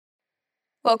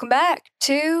Welcome back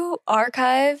to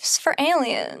Archives for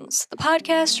Aliens, the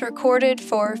podcast recorded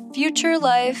for future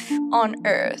life on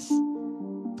Earth.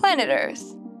 Planet Earth.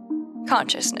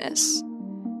 Consciousness.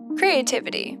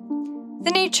 Creativity. The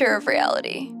nature of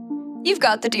reality. You've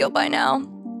got the deal by now.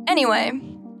 Anyway,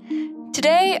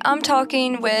 today I'm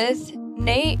talking with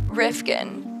Nate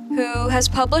Rifkin, who has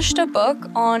published a book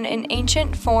on an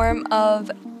ancient form of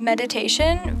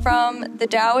meditation from the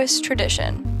Taoist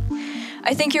tradition.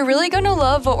 I think you're really going to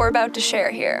love what we're about to share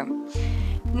here.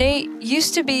 Nate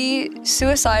used to be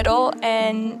suicidal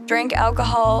and drank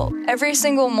alcohol every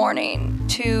single morning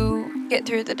to get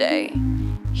through the day.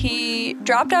 He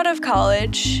dropped out of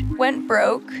college, went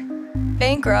broke,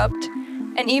 bankrupt,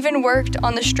 and even worked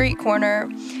on the street corner,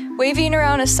 waving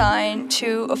around a sign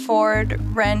to afford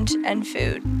rent and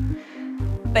food.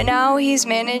 But now he's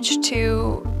managed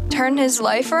to turn his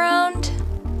life around,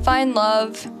 find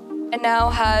love, and now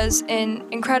has an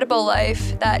incredible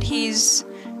life that he's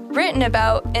written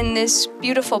about in this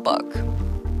beautiful book.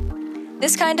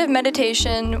 This kind of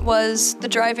meditation was the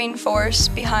driving force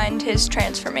behind his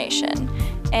transformation,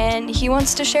 and he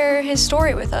wants to share his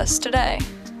story with us today.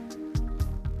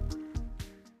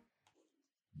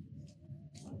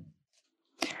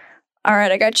 All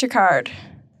right, I got your card.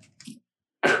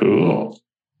 Cool.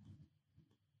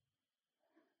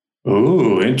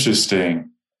 Ooh, interesting.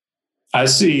 I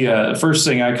see. The first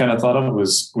thing I kind of thought of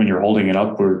was when you're holding it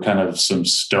up were kind of some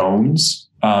stones.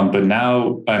 But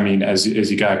now, I mean, as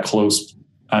you got close,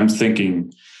 I'm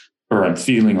thinking, or I'm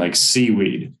feeling like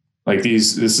seaweed. Like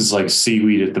this is like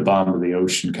seaweed at the bottom of the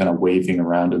ocean, kind of waving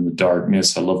around in the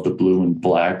darkness. I love the blue and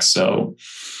black. So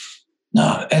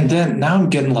no, and then now I'm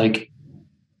getting like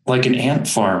an ant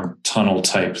farm tunnel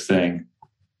type thing.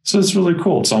 So it's really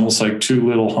cool. It's almost like two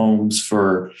little homes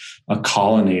for a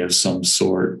colony of some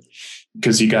sort.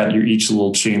 Because you got each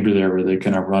little chamber there where they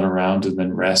kind of run around and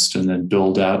then rest and then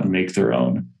build out and make their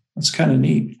own. That's kind of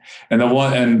neat. And the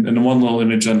one little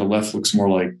image on the left looks more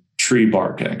like tree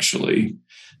bark, actually.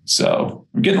 So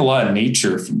I'm getting a lot of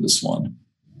nature from this one.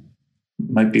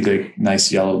 Might be the nice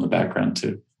yellow in the background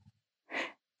too.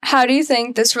 How do you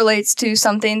think this relates to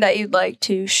something that you'd like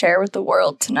to share with the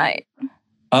world tonight?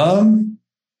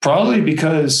 Probably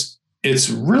because it's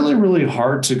really, really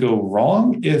hard to go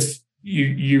wrong if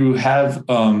you have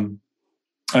an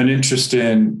interest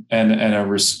in and a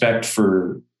respect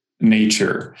for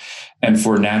nature and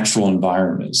for natural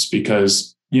environments,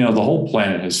 because the whole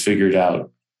planet has figured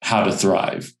out how to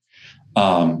thrive,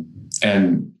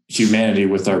 and humanity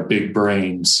with our big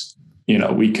brains,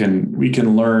 we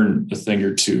can learn a thing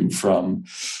or two from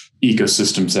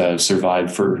ecosystems that have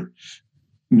survived for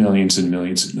millions and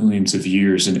millions and millions of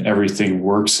years, and everything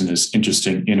works in this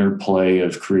interesting interplay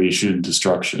of creation and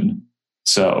destruction.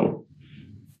 So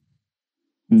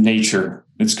nature,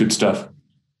 it's good stuff.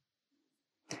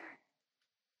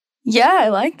 Yeah, I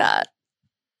like that.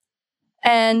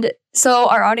 And so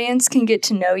our audience can get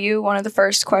to know you. One of the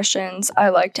first questions I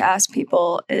like to ask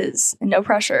people is, no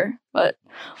pressure, but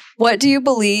what do you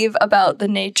believe about the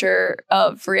nature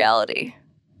of reality?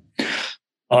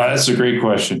 Oh, that's a great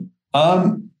question.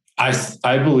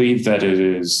 I believe that it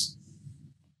is,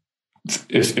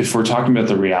 if we're talking about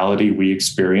the reality we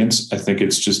experience, I think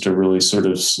it's just a really sort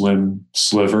of slim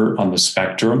sliver on the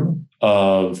spectrum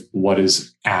of what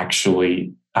is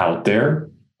actually out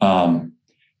there. And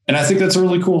I think that's a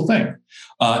really cool thing.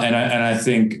 And I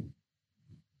think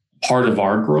part of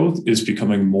our growth is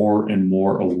becoming more and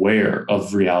more aware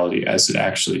of reality as it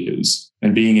actually is,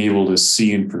 and being able to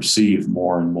see and perceive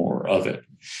more and more of it.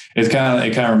 It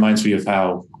kind of reminds me of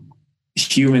how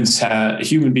human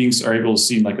beings are able to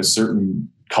see like a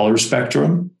certain color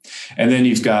spectrum, and then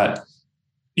you've got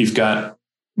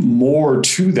more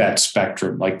to that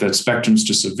spectrum. Like that spectrum's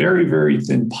just a very, very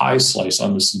thin pie slice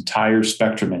on this entire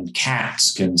spectrum, and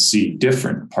cats can see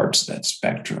different parts of that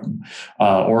spectrum.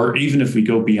 Or even if we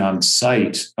go beyond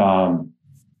sight,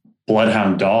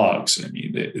 bloodhound dogs, I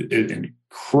mean, an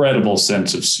incredible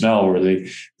sense of smell where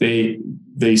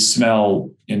they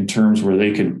smell in terms where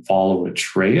they can follow a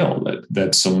trail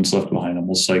that someone's left behind,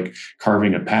 almost like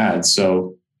carving a path.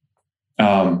 So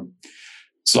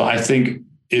I think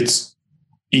it's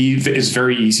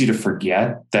very easy to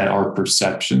forget that our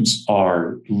perceptions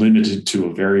are limited to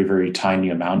a very, very tiny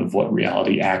amount of what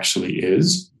reality actually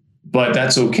is. But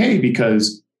that's okay,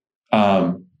 because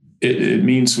it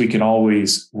means we can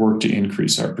always work to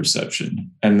increase our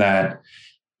perception, and that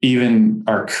even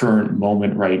our current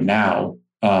moment right now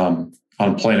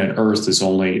on planet Earth is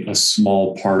only a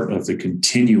small part of the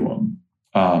continuum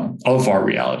of our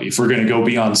reality. If we're going to go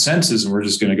beyond senses and we're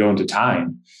just going to go into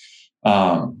time,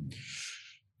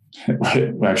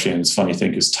 actually, and it's a funny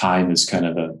thing because time is kind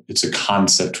of it's a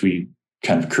concept we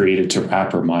kind of created to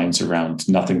wrap our minds around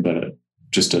nothing but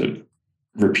just a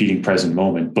repeating present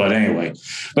moment. But anyway,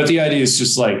 but the idea is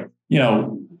just like,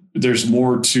 there's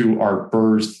more to our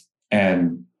birth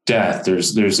and death.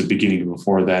 There's a beginning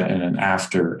before that and an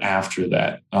after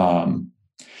that. And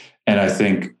I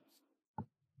think,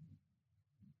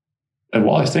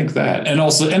 I think that, and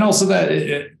also that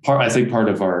I think part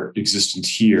of our existence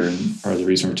here, and part of the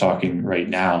reason we're talking right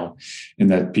now, and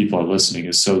that people are listening,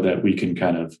 is so that we can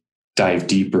kind of dive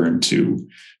deeper into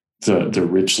the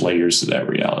rich layers of that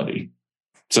reality.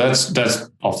 So that's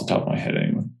off the top of my head,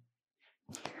 anyway.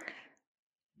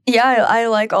 Yeah, I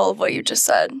like all of what you just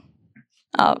said.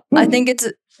 I think it's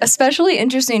especially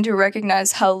interesting to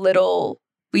recognize how little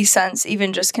we sense,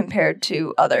 even just compared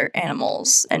to other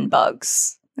animals and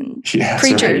bugs and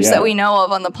creatures that we know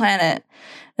of on the planet.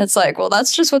 It's like, well,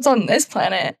 that's just what's on this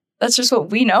planet. That's just what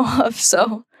we know of.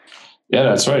 So, yeah,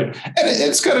 that's right. And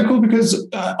it's kind of cool because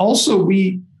also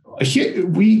we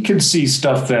can see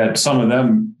stuff that some of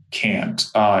them can't.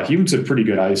 Humans have pretty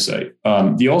good eyesight.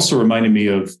 He also reminded me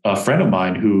of a friend of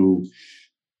mine who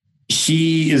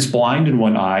he is blind in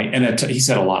one eye, and he's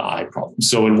had a lot of eye problems.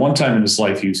 So at one time in his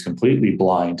life, he was completely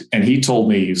blind. And he told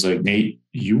me, he was like, Nate,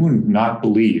 you would not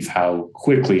believe how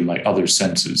quickly my other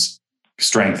senses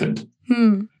strengthened.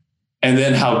 And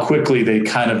then how quickly they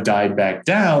kind of died back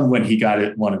down when he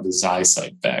got one of his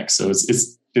eyesight back. So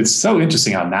it's so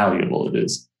interesting how malleable it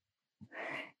is.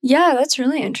 Yeah, that's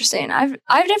really interesting. I've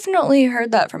definitely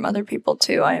heard that from other people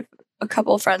too. I have a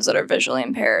couple of friends that are visually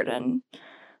impaired, and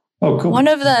oh, cool. One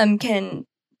of them can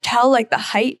tell like the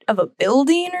height of a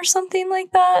building or something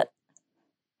like that.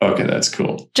 Okay, that's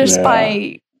cool. Just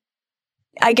by,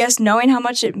 I guess, knowing how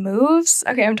much it moves.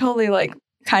 Okay, I'm totally like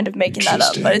kind of making that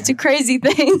up, but it's a crazy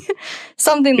thing.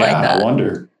 Something like that. I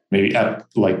wonder. Maybe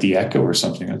like the Echo or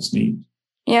something. That's neat.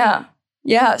 Yeah.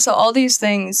 Yeah. So all these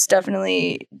things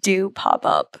definitely do pop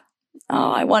up.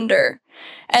 Oh, I wonder.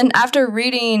 And after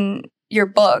reading your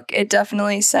book, it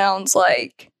definitely sounds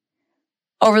like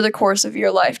over the course of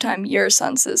your lifetime, your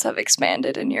senses have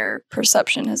expanded and your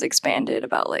perception has expanded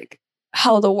about like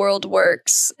how the world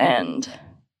works. And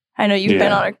I know you've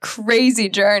been on a crazy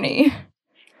journey.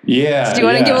 Yeah. So do you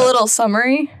want to give a little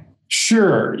summary?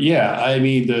 Sure. Yeah. I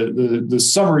mean, the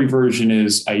summary version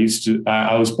is I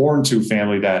was born to a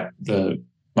family that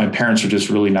my parents were just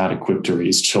really not equipped to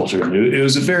raise children. It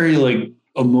was a very like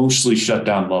emotionally shut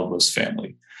down, loveless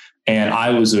family. And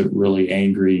I was a really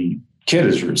angry kid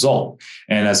as a result.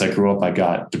 And as I grew up, I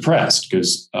got depressed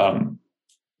because, when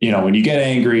you get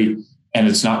angry and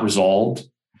it's not resolved,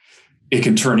 it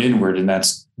can turn inward, and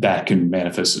that can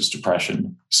manifest as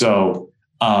depression. So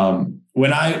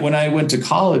when I went to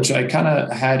college, I kind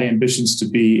of had ambitions to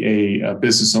be a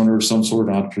business owner or some sort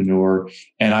of entrepreneur.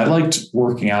 And I liked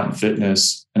working out and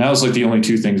fitness. And that was like the only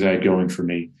two things I had going for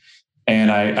me.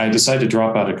 And I decided to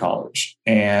drop out of college,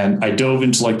 and I dove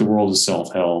into like the world of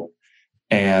self-help.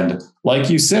 And like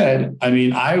you said, I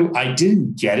mean, I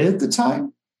didn't get it at the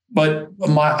time, but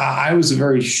I was a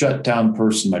very shut down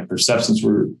person. My perceptions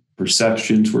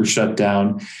were shut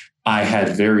down. I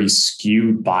had very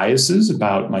skewed biases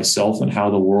about myself and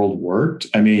how the world worked.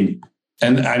 And to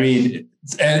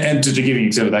give you an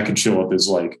example, that could show up as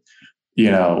like,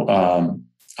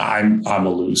 I'm a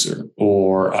loser,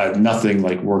 or nothing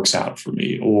like works out for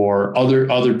me, or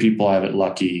other people have it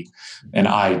lucky and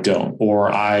I don't, or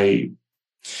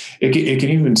it can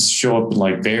even show up in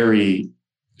like very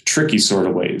tricky sort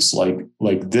of ways, like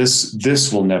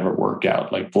this will never work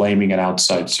out, like blaming an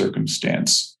outside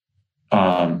circumstance.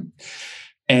 And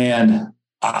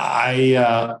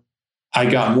I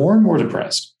got more and more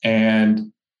depressed.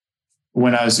 And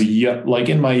when I was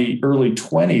in my early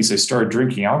 20s, I started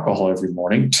drinking alcohol every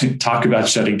morning. To talk about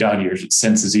shutting down your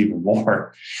senses even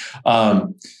more,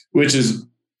 which is,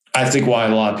 I think, why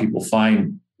a lot of people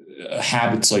find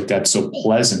habits like that so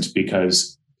pleasant,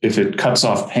 because if it cuts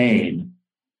off pain,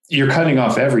 you're cutting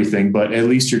off everything, but at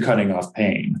least you're cutting off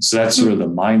pain. So that's sort of the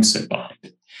mindset behind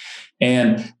it.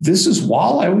 And this is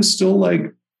while I was still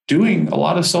like doing a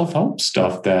lot of self-help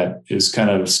stuff that is kind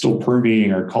of still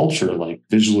permeating our culture, like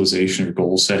visualization or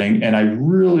goal setting. And I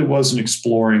really wasn't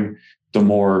exploring the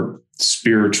more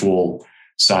spiritual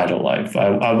side of life.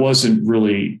 I wasn't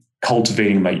really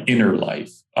cultivating my inner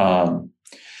life.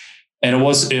 And it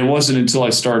wasn't until I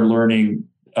started learning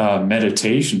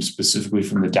meditation, specifically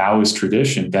from the Taoist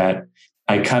tradition, that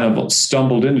I kind of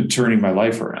stumbled into turning my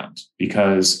life around,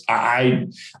 because I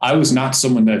was not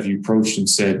someone that if you approached and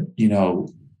said,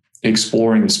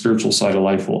 exploring the spiritual side of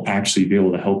life will actually be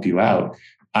able to help you out,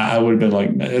 I would have been like,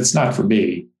 it's not for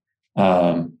me.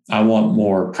 I I want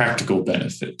more practical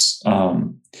benefits.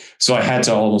 So I had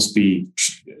to almost be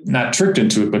not tricked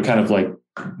into it, but kind of like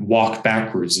walk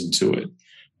backwards into it.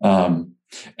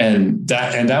 And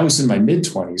that was in my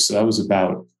mid-20s. So that was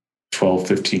about 12,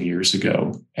 15 years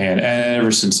ago. And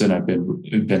ever since then, I've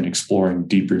been exploring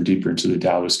deeper and deeper into the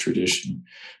Taoist tradition,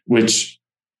 which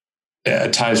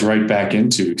ties right back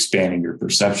into expanding your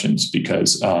perceptions,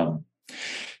 because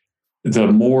the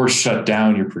more shut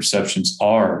down your perceptions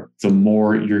are, the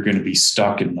more you're going to be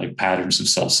stuck in like patterns of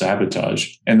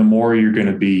self-sabotage, and the more you're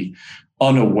going to be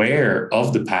unaware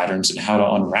of the patterns and how to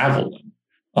unravel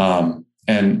them.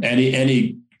 And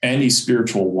any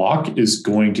spiritual walk is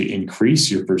going to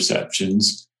increase your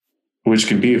perceptions, which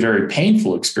can be a very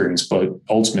painful experience, but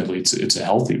ultimately it's a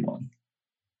healthy one.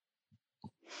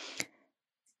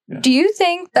 Yeah. Do you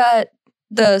think that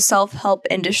the self-help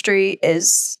industry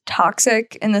is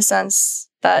toxic in the sense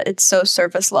that it's so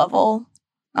surface level,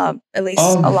 at least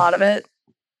a lot of it?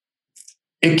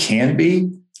 It can be.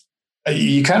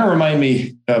 You kind of remind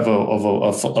me of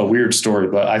a weird story,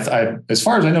 but I, as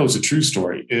far as I know, it's a true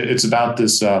story. It's about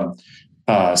this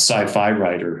sci-fi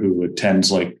writer who attends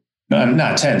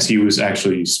he was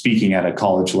actually speaking at a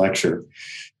college lecture.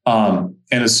 And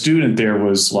a student there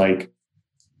was like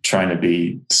trying to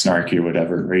be snarky or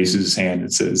whatever, and raises his hand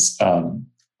and says, he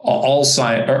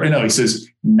says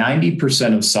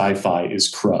 90% of sci-fi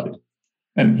is crud.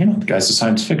 And, the guy's a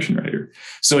science fiction writer.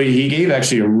 So he gave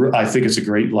actually, I think it's a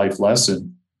great life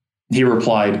lesson. He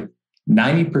replied,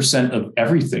 90% of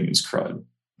everything is crud.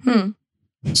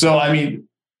 So, I mean,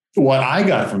 what I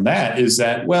got from that is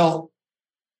that, well,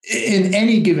 in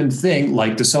any given thing,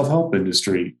 like the self-help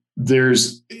industry,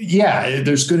 there's going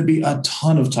to be a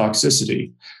ton of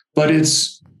toxicity, but you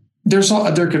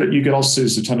could also say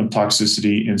there's a ton of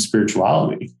toxicity in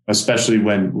spirituality, especially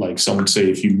when, like, someone say,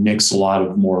 if you mix a lot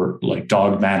of more like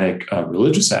dogmatic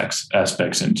religious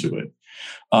aspects into it.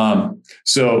 And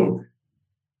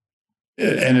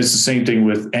it's the same thing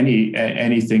with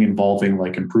anything involving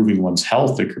like improving one's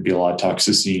health. There could be a lot of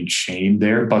toxicity and shame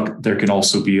there, but there can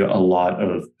also be a lot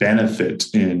of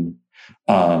benefit in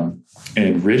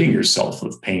ridding yourself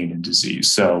of pain and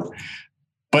disease. So,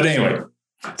 but anyway,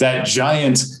 that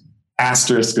giant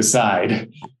asterisk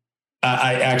aside,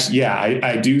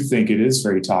 I do think it is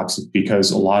very toxic, because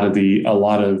a lot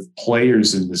of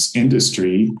players in this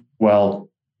industry, well,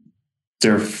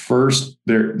 their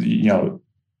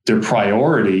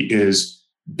priority is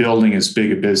building as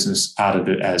big a business out of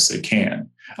it as they can.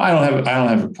 I don't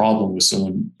have a problem with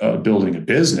someone building a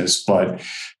business, but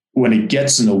when it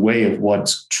gets in the way of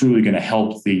what's truly going to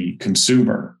help the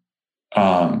consumer,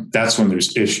 that's when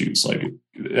there's issues. Like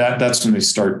that's when they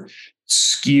start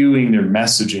skewing their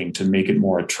messaging to make it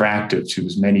more attractive to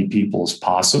as many people as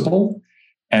possible.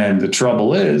 And the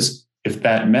trouble is, if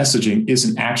that messaging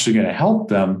isn't actually going to help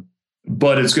them,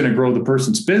 but it's going to grow the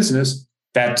person's business,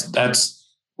 that's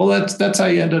how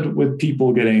you end up with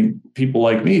people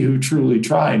like me who truly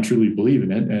try and truly believe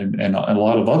in it, and a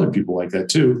lot of other people like that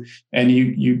too.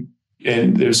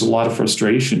 And there's a lot of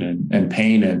frustration and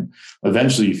pain, and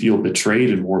eventually you feel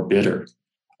betrayed and more bitter.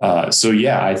 I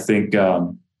think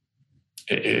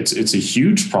it's a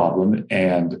huge problem,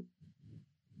 and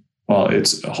well,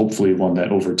 it's hopefully one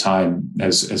that over time,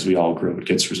 as we all grow, it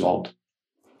gets resolved.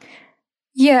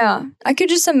 Yeah, I could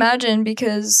just imagine,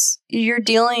 because you're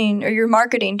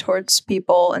marketing towards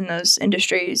people in those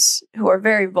industries who are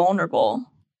very vulnerable.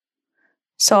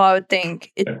 So I would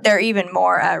think they're even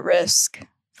more at risk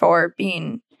for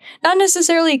being not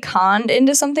necessarily conned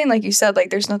into something. Like you said, like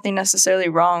there's nothing necessarily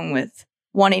wrong with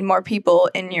wanting more people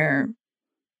in your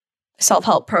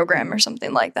self-help program or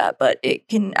something like that, but it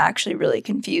can actually really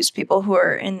confuse people who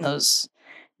are in those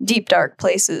deep, dark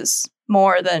places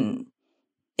more than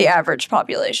the average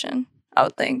population, I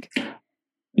would think.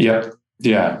 Yeah.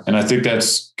 And I think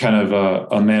that's kind of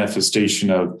a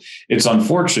manifestation of, it's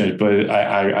unfortunate, but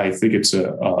I think it's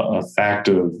a fact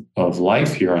of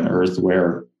life here on Earth,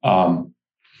 where a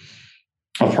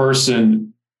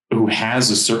person who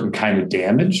has a certain kind of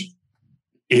damage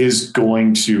is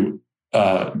going to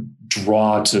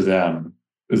draw to them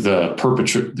the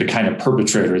kind of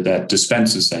perpetrator that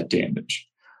dispenses that damage.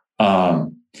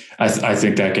 I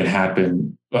think that can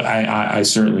happen. I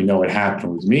certainly know it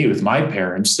happened with me, with my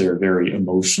parents. They're very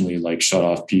emotionally like shut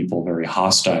off people, very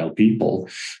hostile people.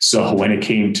 So when it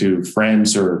came to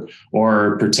friends or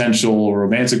potential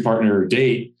romantic partner or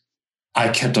date, I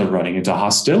kept on running into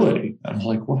hostility. I'm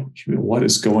like, what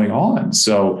is going on?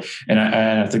 So, and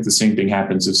I think the same thing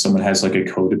happens if someone has like a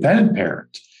codependent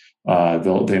parent.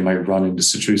 They might run into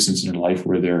situations in their life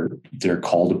where they're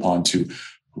called upon to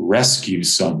rescue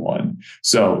someone.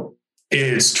 So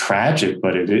It's tragic,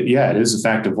 but it is a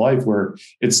fact of life where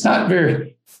it's not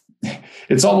very,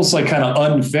 it's almost like kind of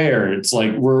unfair. It's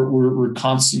like we're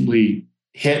constantly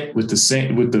hit with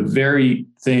the very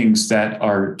things that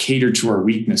are catered to our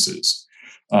weaknesses.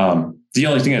 The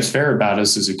only thing that's fair about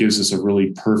us is it gives us a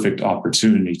really perfect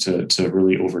opportunity to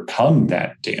really overcome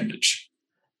that damage.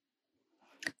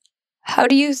 How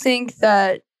do you think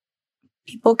that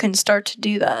people can start to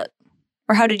do that?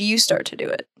 Or how did you start to do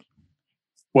it?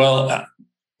 Well,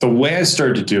 the way I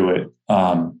started to do it,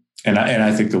 and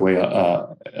I think the way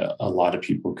a lot of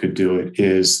people could do it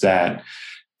is that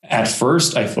at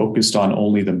first I focused on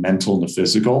only the mental and the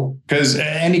physical, because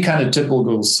any kind of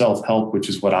typical self-help, which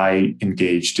is what I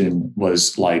engaged in,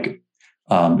 was like,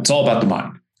 it's all about the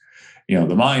mind.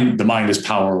 The mind is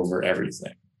power over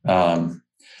everything.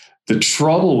 The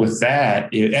trouble with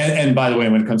that, and by the way,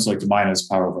 when it comes to like the mind has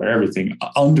power over everything,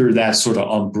 under that sort of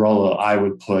umbrella, I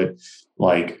would put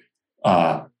like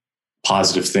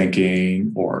positive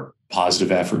thinking or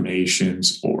positive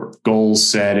affirmations or goal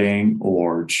setting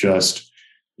or just,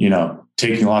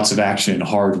 taking lots of action,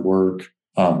 hard work,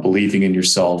 believing in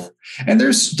yourself. And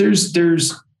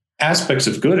there's aspects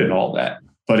of good in all that.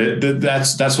 But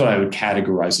that's what I would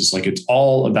categorize as like, it's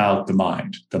all about the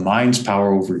mind. The mind's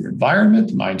power over your environment,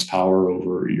 the mind's power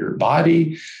over your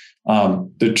body.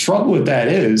 The trouble with that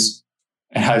is,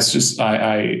 it's just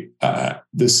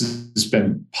this has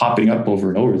been popping up over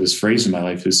and over. This phrase in my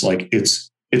life is like,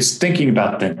 it's thinking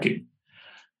about thinking.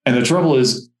 And the trouble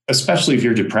is, especially if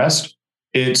you're depressed,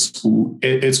 it's going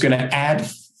to add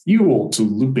fuel to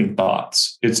looping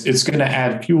thoughts. It's going to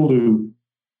add fuel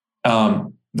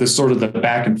to the sort of the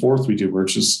back and forth we do,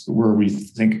 where we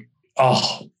think,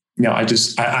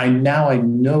 I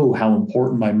know how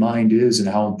important my mind is and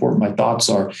how important my thoughts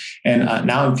are. And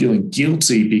now I'm feeling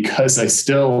guilty because I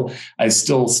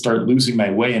still start losing my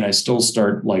way, and I still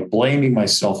start like blaming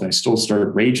myself, and I still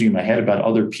start raging in my head about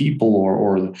other people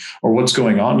or what's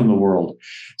going on in the world.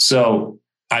 So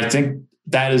I think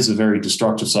that is a very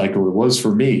destructive cycle. It was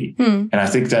for me. And I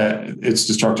think that it's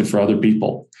destructive for other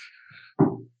people.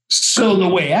 So the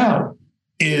way out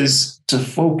is to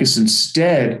focus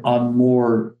instead on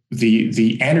more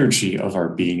the energy of our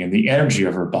being and the energy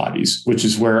of our bodies, which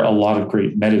is where a lot of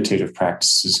great meditative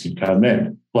practices can come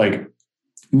in. Like,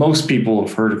 most people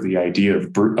have heard of the idea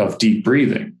of deep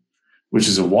breathing, which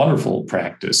is a wonderful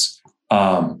practice.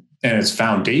 And it's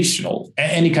foundational.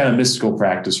 Any kind of mystical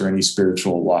practice or any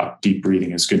spiritual walk, deep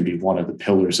breathing is going to be one of the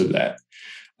pillars of that.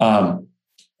 And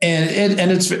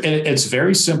it's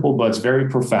very simple, but it's very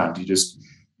profound.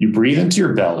 You breathe into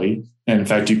your belly. And in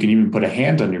fact, you can even put a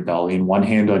hand on your belly and one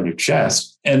hand on your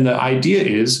chest. And the idea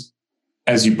is,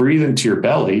 as you breathe into your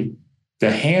belly, the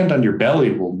hand on your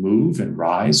belly will move and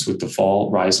rise with the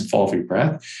rise and fall of your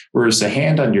breath, whereas the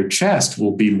hand on your chest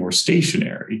will be more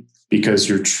stationary because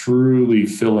you're truly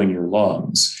filling your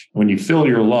lungs. When you fill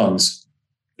your lungs,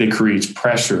 it creates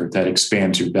pressure that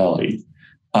expands your belly.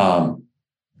 Now,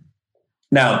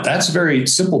 that's a very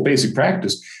simple, basic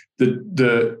practice.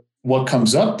 What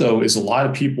comes up, though, is a lot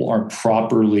of people aren't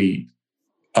properly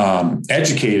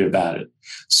educated about it.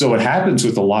 So what happens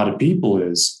with a lot of people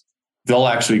is they'll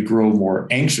actually grow more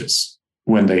anxious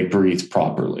when they breathe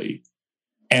properly.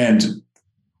 And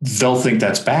they'll think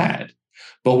that's bad.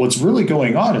 But what's really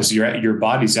going on is your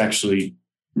body's actually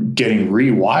getting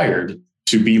rewired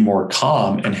to be more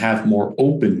calm and have more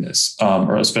openness,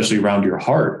 or especially around your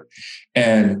heart.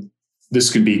 And this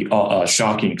could be a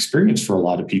shocking experience for a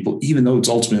lot of people, even though it's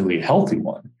ultimately a healthy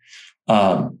one.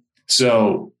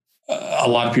 So a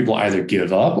lot of people either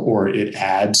give up or it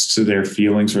adds to their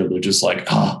feelings, or they're just like,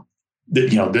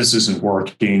 this isn't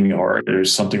working, or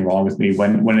there's something wrong with me.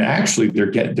 When actually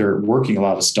they're working a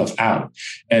lot of stuff out,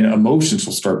 and emotions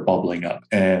will start bubbling up,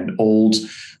 and old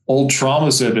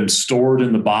traumas that have been stored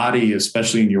in the body,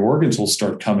 especially in your organs, will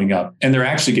start coming up, and they're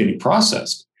actually getting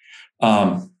processed.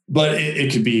 But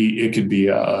it could be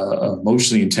a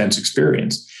emotionally intense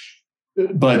experience.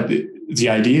 But the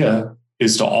idea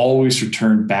is to always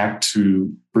return back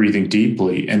to breathing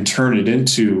deeply and turn it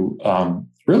into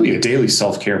really a daily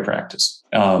self-care practice.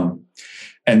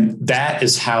 And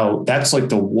that's like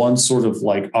the one sort of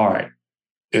like, all right,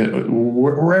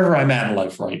 wherever I'm at in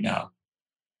life right now,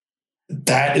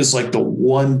 that is like the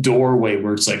one doorway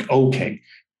where it's like, okay,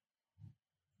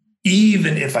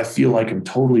 even if I feel like I'm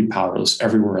totally powerless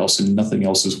everywhere else and nothing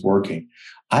else is working,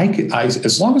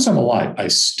 as long as I'm alive, I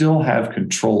still have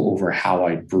control over how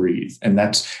I breathe. And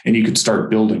you could start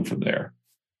building from there.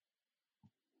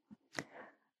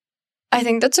 I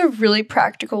think that's a really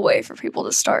practical way for people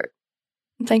to start.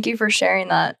 Thank you for sharing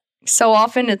that. So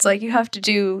often it's like you have to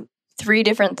do 3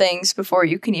 different things before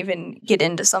you can even get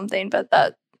into something.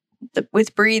 But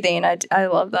with breathing, I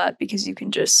love that because you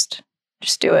can just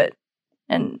do it.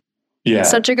 And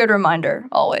it's such a good reminder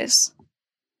always.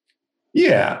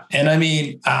 Yeah. And I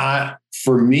mean,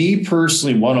 for me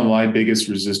personally, one of my biggest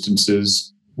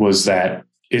resistances was that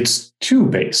it's too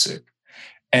basic.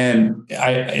 And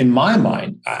in my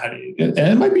mind, and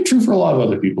it might be true for a lot of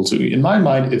other people too, in my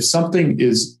mind, if something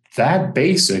is that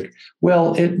basic,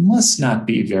 well, it must not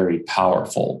be very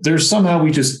powerful. There's somehow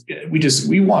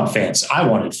we want fancy. I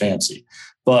wanted fancy,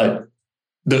 but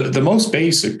the most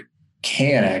basic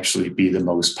can actually be the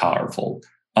most powerful,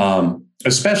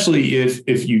 especially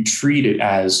if you treat it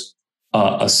as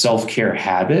a self-care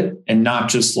habit and not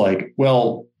just like,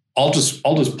 well, I'll just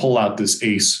pull out this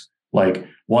ACE like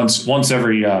once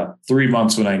every 3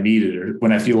 months when I need it or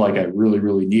when I feel like I really,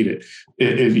 really need it.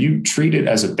 If you treat it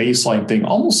as a baseline thing,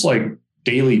 almost like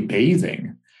daily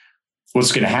bathing,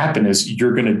 what's going to happen is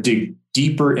you're going to dig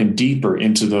deeper and deeper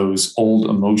into those old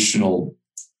emotional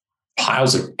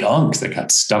piles of gunk that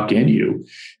got stuck in you.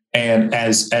 And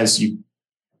as you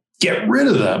get rid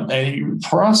of them and you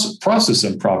process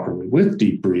them properly with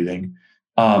deep breathing,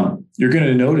 you're going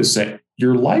to notice that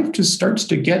your life just starts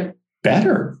to get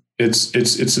better. It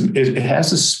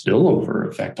has a spillover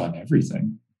effect on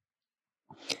everything.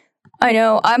 I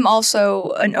know. I'm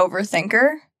also an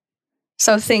overthinker.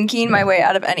 So thinking my way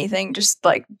out of anything just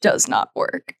like does not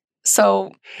work.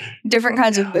 So different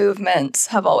kinds of movements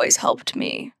have always helped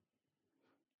me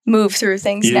move through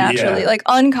things naturally. Like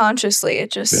unconsciously,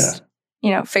 it just,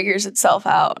 figures itself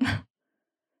out.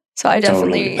 So I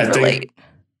definitely relate.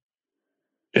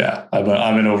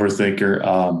 I'm an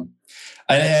overthinker.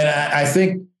 And I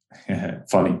think,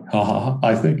 funny.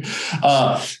 I think,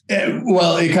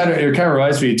 well, it kind of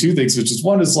reminds me of 2 things, which is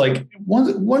one is like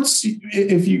once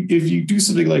if you do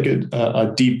something like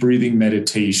a deep breathing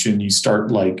meditation, you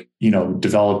start like,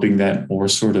 developing that more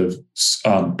sort of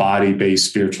body-based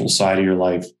spiritual side of your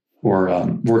life, or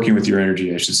working with your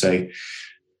energy, I should say,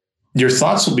 your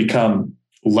thoughts will become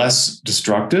less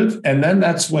destructive. And then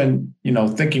that's when,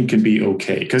 thinking can be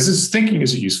okay, because thinking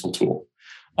is a useful tool.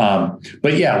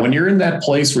 But yeah, when you're in that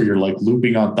place where you're like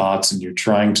looping on thoughts and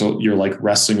you're like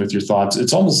wrestling with your thoughts,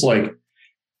 it's almost like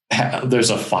there's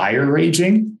a fire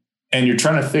raging and you're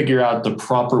trying to figure out the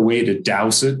proper way to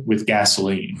douse it with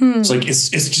gasoline. It's like, it's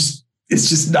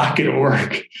just not going to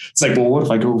work. It's like, well, what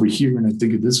if I go over here and I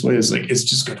think it this way? It's like, it's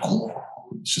just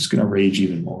going to rage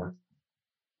even more.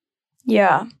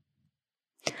 Yeah.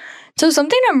 So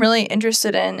something I'm really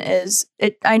interested in is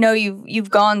I know you've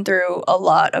gone through a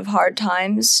lot of hard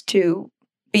times to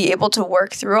be able to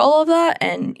work through all of that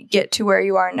and get to where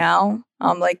you are now.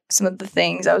 Like some of the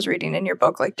things I was reading in your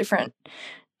book, like different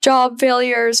job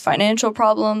failures, financial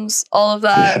problems, all of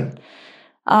that.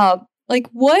 Yeah. Like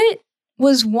what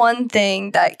was one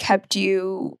thing that kept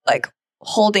you like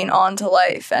holding on to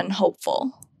life and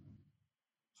hopeful?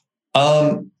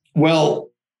 Well,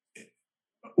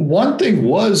 one thing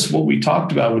was what we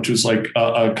talked about, which was like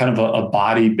a kind of a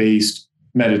body-based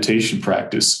meditation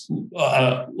practice,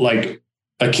 like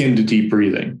akin to deep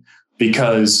breathing,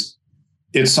 because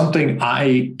it's something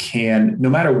I can, no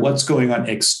matter what's going on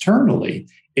externally,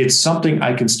 it's something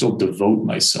I can still devote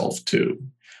myself to.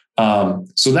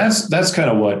 So that's kind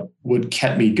of what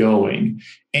kept me going.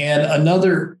 And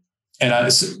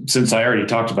since I already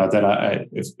talked about that,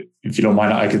 if you don't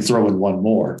mind, I could throw in one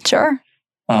more. Sure.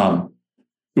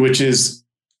 Which is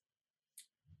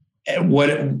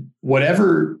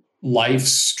whatever life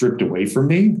stripped away from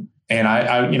me. And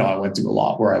I went through a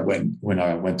lot where I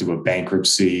went through a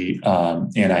bankruptcy,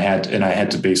 and I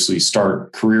had to basically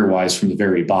start career-wise from the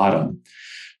very bottom.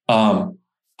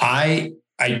 I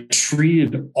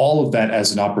treated all of that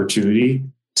as an opportunity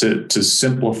to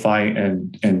simplify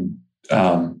and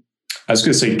I was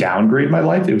going to say downgrade my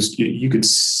life. It was, you could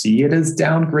see it as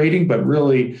downgrading, but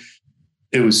really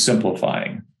it was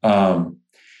simplifying.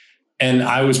 And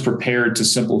I was prepared to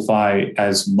simplify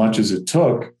as much as it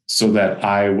took so that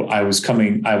I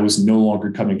was no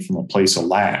longer coming from a place of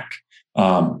lack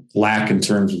in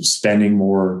terms of spending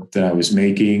more than I was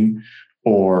making,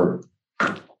 or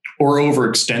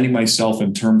overextending myself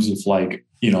in terms of like,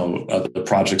 the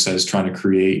projects I was trying to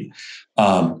create.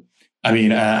 I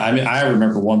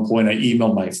remember one point I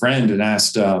emailed my friend and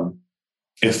asked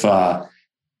if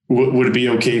would it be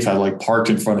okay if I like parked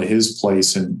in front of his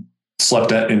place and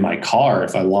slept in my car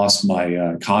if I lost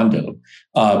my condo.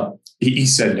 He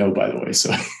said no, by the way.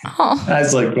 So I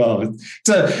was like, well,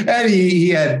 and he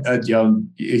had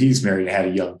he's married and had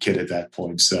a young kid at that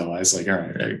point. So I was like, all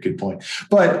right, good point.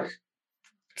 But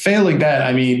failing that,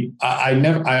 I mean,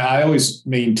 I always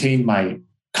maintained my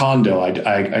condo,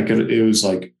 I could, it was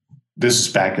like, this is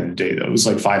back in the day though. It was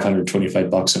like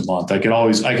 $525 a month. I could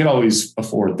always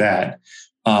afford that.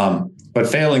 But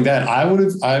failing that, I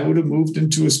would have moved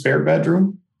into a spare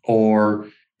bedroom or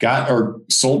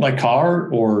sold my car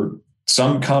or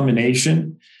some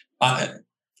combination,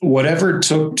 whatever it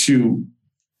took to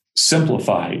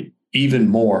simplify even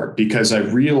more, because I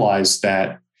realized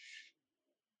that,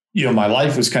 my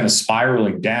life was kind of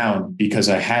spiraling down because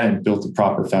I hadn't built the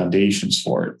proper foundations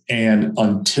for it. And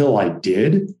until I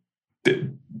did,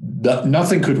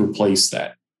 nothing could replace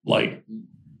that. Like,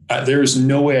 there's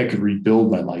no way I could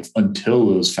rebuild my life until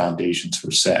those foundations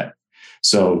were set.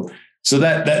 So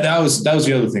that was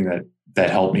the other thing that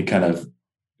helped me kind of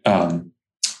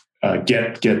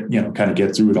get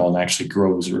through it all and actually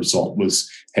grow as a result was,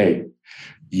 hey,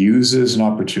 use it as an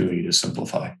opportunity to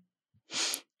simplify.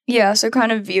 Yeah, so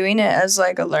kind of viewing it as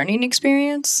like a learning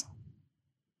experience.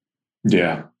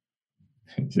 Yeah.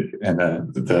 And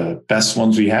the best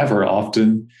ones we have are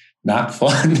often not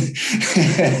fun,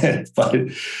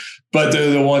 but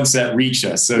they're the ones that reach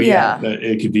us. So yeah,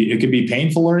 it could be a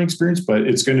painful learning experience, but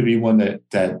it's going to be one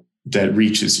that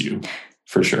reaches you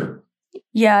for sure.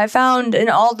 Yeah, I found in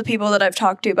all the people that I've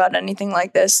talked to about anything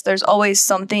like this, there's always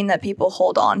something that people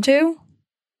hold on to.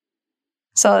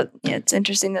 So it's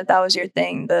interesting that was your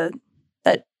thing, that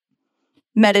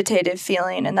meditative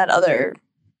feeling and that other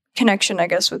connection, I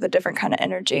guess, with a different kind of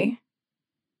energy.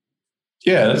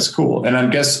 Yeah, that's cool. And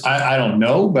I don't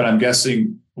know, but I'm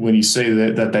guessing when you say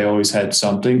that they always had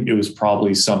something, it was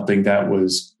probably something that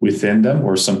was within them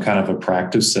or some kind of a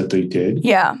practice that they did.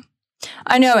 Yeah,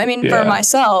 I know. I mean, for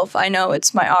myself, I know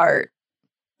it's my art.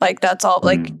 Like, that's all,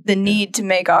 like, the need to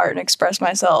make art and express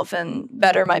myself and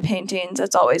better my paintings.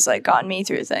 It's always, like, gotten me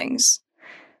through things.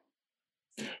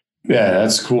 Yeah,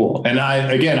 that's cool. And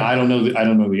I don't know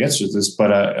the answer to this,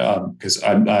 but because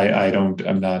I'm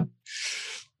not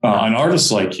an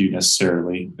artist like you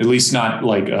necessarily, at least not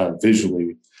like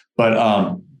visually, but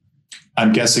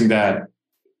I'm guessing that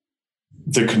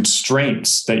the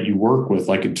constraints that you work with,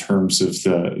 like in terms of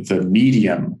the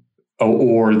medium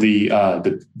or the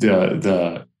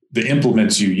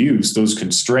implements you use, those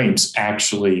constraints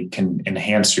actually can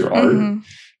enhance your art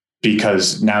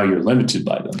because now you're limited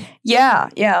by them. Yeah.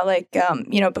 Like,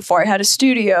 before I had a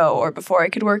studio or before I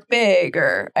could work big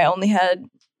or I only had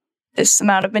this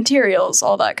amount of materials,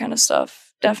 all that kind of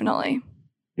stuff. Definitely.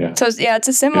 Yeah. So it's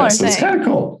a similar thing. It's kind of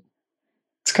cool.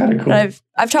 But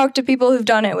I've talked to people who've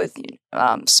done it with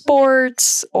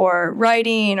sports or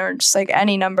writing or just like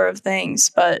any number of things.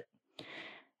 But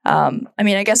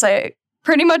I guess I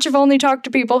pretty much have only talked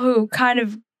to people who kind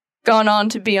of gone on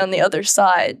to be on the other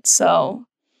side. So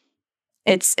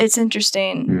it's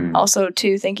interesting also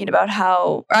too, thinking about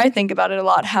I think about it a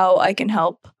lot, how I can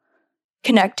help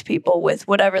connect people with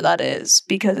whatever that is,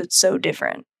 because it's so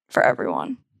different for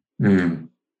everyone.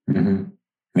 Mm-hmm.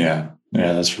 Yeah,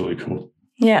 that's really cool.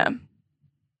 Yeah.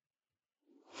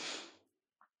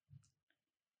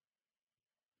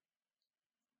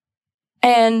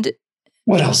 And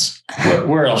what else?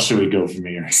 Where else should we go from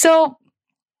here? So,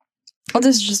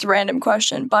 this is just a random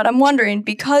question, but I'm wondering,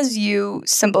 because you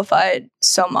simplified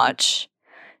so much,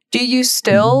 do you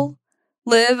still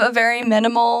live a very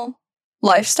minimal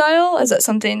lifestyle? Is that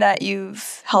something that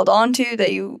you've held on to,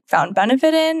 that you found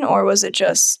benefit in, or was it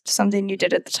just something you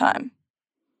did at the time?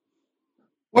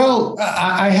 Well,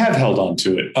 I have held on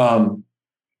to it.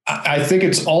 I think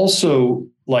it's also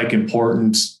like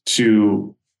important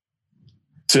to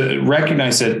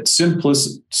recognize that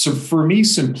so for me,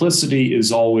 simplicity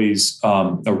is always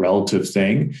a relative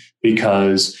thing,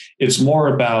 because it's more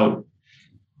about,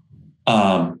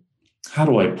 how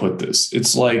do I put this?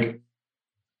 It's like,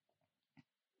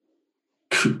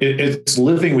 it's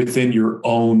living within your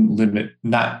own limit.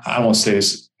 I don't want to say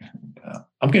this.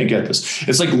 I'm going to get this.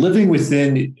 It's like living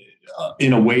within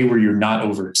in a way where you're not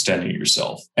overextending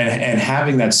yourself and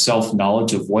having that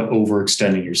self-knowledge of what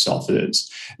overextending yourself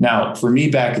is. Now, for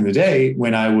me back in the day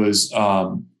when I was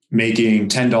making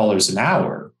 $10 an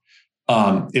hour,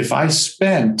 if I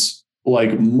spent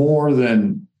like more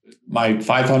than my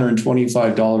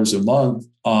 $525 a month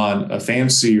on a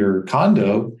fancier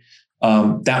condo,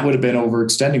 that would have been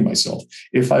overextending myself.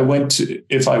 If I went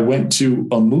to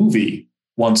a movie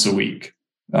once a week,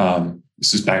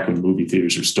 this is back when movie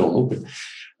theaters are still open,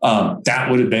 that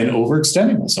would have been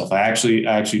overextending myself. I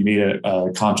actually made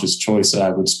a conscious choice that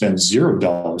I would spend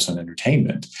 $0 on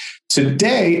entertainment.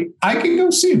 Today, I can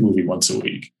go see a movie once a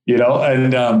week, and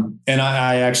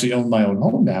I actually own my own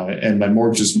home now, and my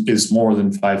mortgage is more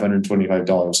than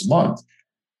 $525 a month.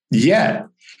 Yet,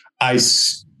 I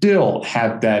still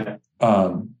have that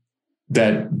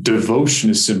that devotion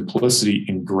to simplicity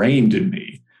ingrained in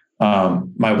me.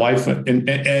 My wife, and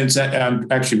I'm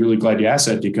actually really glad you asked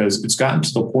that, because it's gotten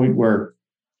to the point where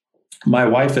my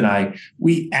wife and I,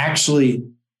 we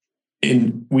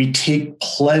take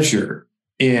pleasure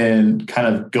in kind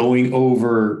of going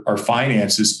over our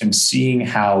finances and seeing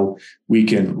how we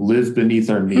can live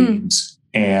beneath our means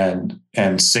and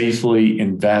safely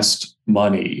invest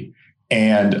money.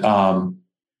 And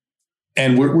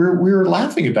we were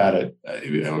laughing about it,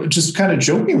 just kind of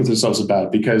joking with ourselves about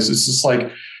it, because it's just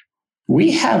like,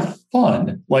 we have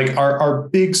fun. Like our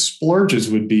big splurges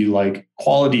would be like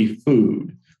quality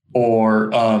food, or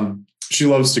she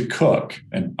loves to cook,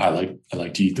 and I like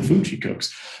to eat the food she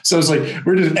cooks. So it's like,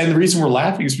 and the reason we're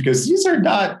laughing is because these are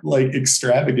not like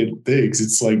extravagant things.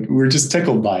 It's like, we're just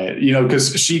tickled by it,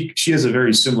 because she has a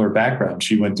very similar background.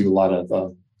 She went through a lot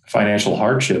of financial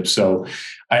hardship. So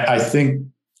I think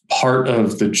part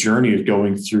of the journey of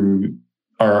going through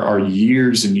our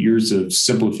years and years of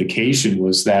simplification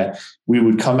was that we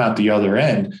would come out the other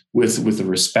end with a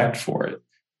respect for it.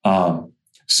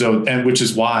 Which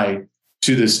is why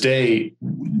to this day,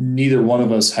 neither one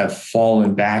of us have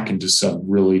fallen back into some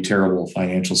really terrible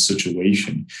financial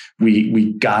situation.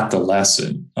 We got the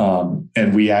lesson,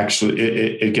 and we actually,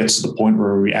 it gets to the point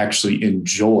where we actually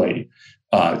enjoy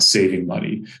saving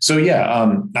money. So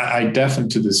yeah, I definitely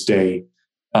to this day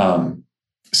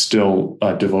still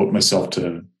devote myself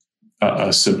to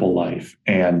a simple life,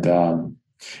 and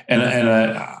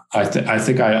I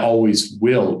think I always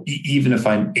will, even if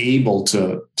I'm able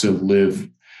to live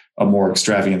a more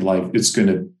extravagant life. It's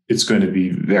going to be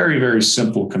very, very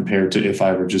simple compared to if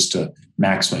I were just to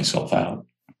max myself out.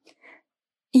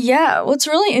 Yeah, what's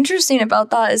really interesting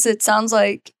about that is it sounds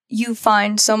like you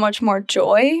find so much more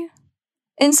joy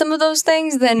in some of those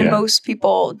things than most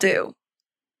people do.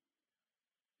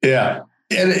 Yeah.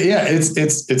 And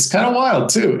it's kind of wild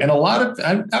too. And a lot of,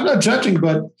 I'm not judging,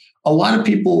 but a lot of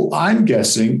people, I'm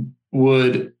guessing,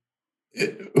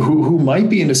 who might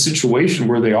be in a situation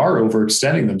where they are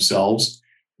overextending themselves,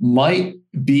 might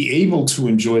be able to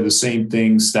enjoy the same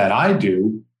things that I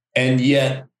do. And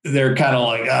yet they're kind of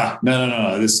like,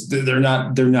 no.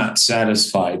 They're not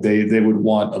satisfied. They would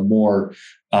want a more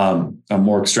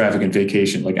extravagant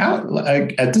vacation. Like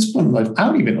at this point in life, I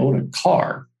don't even own a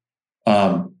car.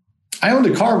 I owned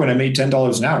a car when I made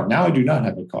 $10 an hour. Now I do not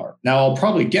have a car. Now I'll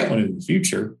probably get one in the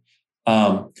future.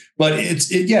 But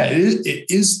it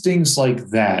is things like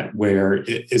that where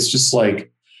it's just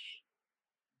like,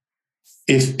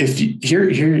 here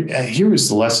is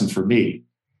the lesson for me.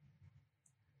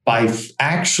 By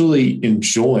actually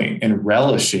enjoying and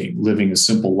relishing living a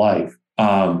simple life,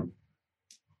 the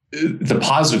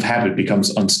positive habit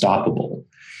becomes unstoppable.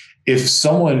 If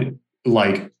someone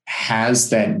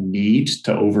has that need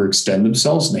to overextend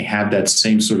themselves and they have that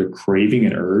same sort of craving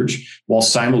and urge, while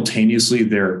simultaneously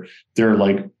they're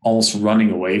like almost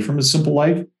running away from a simple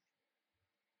life,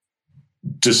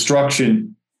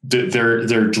 destruction,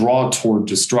 their draw toward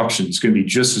destruction is going to be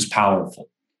just as powerful,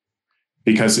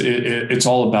 because it's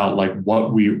all about like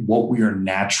what we are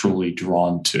naturally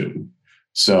drawn to.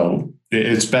 So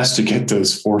it's best to get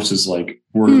those forces like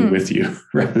working with you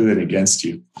rather than against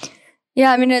you.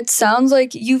 Yeah, I mean, it sounds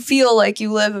like you feel like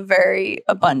you live a very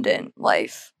abundant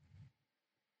life.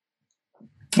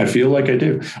 I feel like I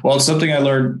do. Well, it's something I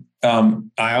learned.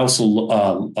 I also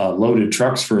loaded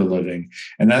trucks for a living.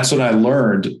 And that's what I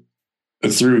learned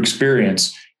through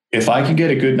experience. If I can get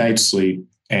a good night's sleep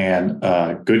and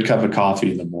a good cup of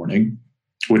coffee in the morning,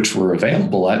 which were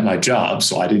available at my job,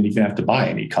 so I didn't even have to buy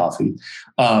any coffee,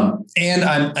 and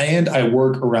I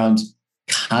work around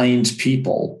kind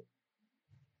people,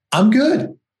 I'm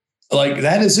good. Like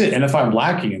that is it. And if I'm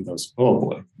lacking in those, oh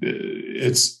boy,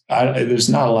 there's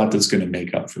not a lot that's going to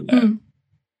make up for that.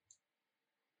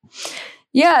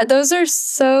 Yeah, those are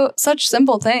such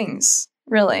simple things,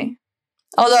 really.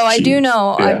 Although I do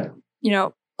know, a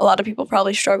lot of people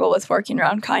probably struggle with working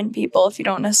around kind people if you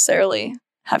don't necessarily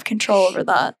have control over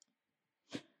that.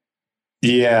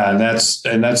 Yeah, and that's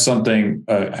something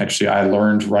actually I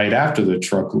learned right after the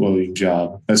truck loading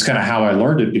job. That's kind of how I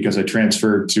learned it, because I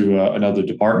transferred to another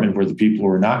department where the people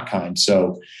were not kind.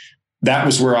 So that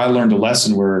was where I learned a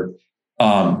lesson where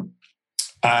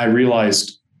I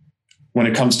realized when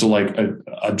it comes to like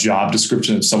a job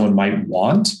description that someone might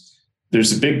want,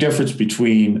 there's a big difference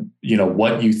between,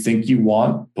 what you think you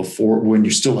want before, when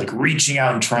you're still like reaching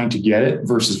out and trying to get it,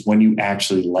 versus when you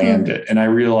actually land it. And I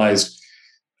realized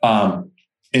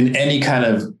in any kind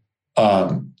of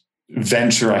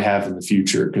venture I have in the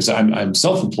future, because I'm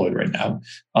self-employed right now,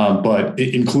 but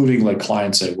including like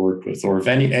clients I work with, or if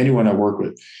anyone I work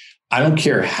with, I don't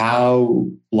care how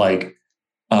like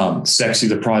sexy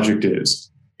the project is,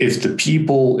 if the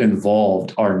people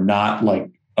involved are not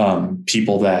like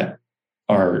people that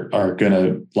are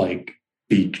gonna like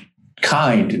be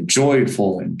kind and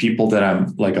joyful and people that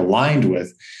I'm like aligned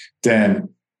with, then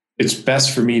it's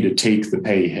best for me to take the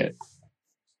pay hit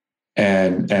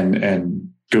and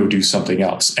go do something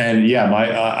else. And yeah,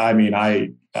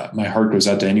 my heart goes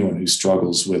out to anyone who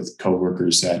struggles with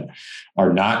coworkers that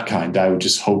are not kind. I would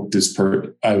just hope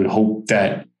I would hope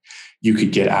that you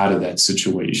could get out of that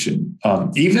situation.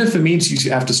 Even if it means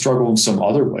you have to struggle in some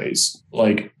other ways.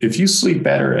 Like if you sleep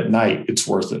better at night, it's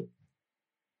worth it.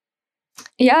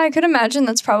 Yeah, I could imagine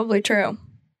that's probably true.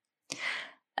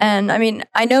 And I mean,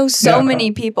 I know so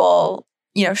many people,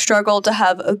 struggle to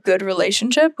have a good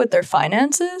relationship with their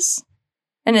finances.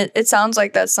 And it sounds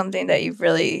like that's something that you've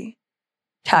really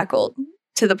tackled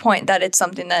to the point that it's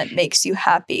something that makes you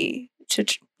happy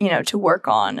to work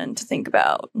on and to think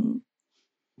about.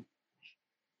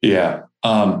 Yeah.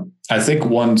 I think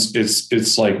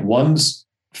it's like one's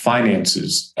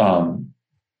finances.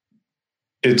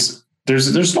 There's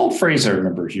an old phrase I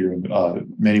remember hearing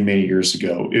many, many years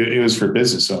ago. It was for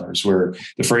business owners where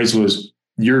the phrase was,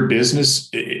 your business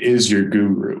is your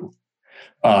guru.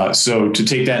 So to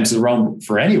take that into the realm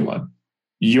for anyone,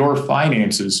 your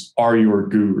finances are your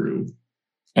guru.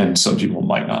 And some people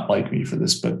might not like me for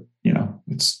this, but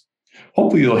it's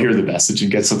hopefully you'll hear the message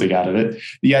and get something out of it.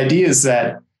 The idea is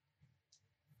that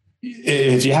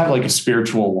if you have like a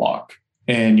spiritual walk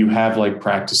and you have like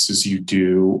practices you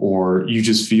do, or you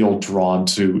just feel drawn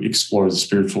to explore the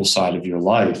spiritual side of your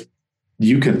life,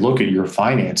 you can look at your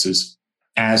finances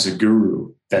as a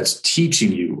guru that's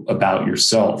teaching you about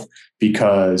yourself.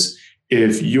 Because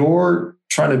if you're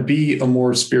trying to be a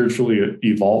more spiritually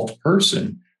evolved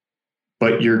person,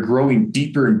 but you're growing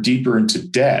deeper and deeper into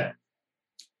debt,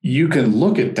 you can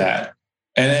look at that.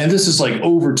 And this is like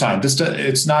over time.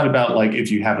 It's not about like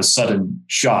if you have a sudden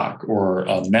shock or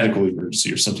a medical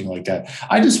emergency or something like that.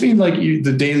 I just mean like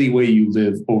the daily way you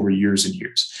live over years and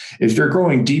years. If you're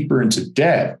growing deeper into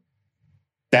debt,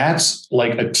 that's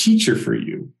like a teacher for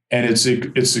you. And it's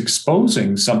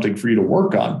exposing something for you to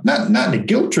work on. Not in a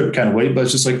guilt trip kind of way, but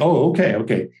it's just like, oh,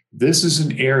 okay. This is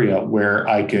an area where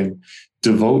I can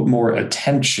devote more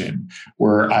attention,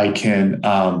 where I can,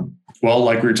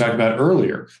 like we were talking about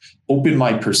earlier, open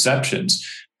my perceptions.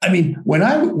 I mean, when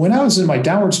I was in my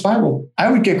downward spiral, I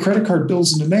would get credit card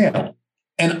bills in the mail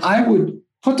and I would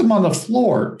put them on the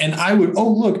floor and I would,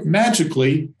 look,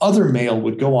 magically other mail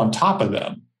would go on top of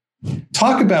them.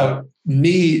 Talk about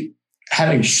me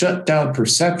having shut down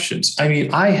perceptions. I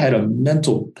mean, I had a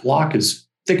mental block as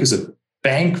thick as a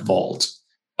bank vault.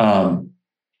 And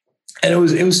it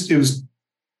was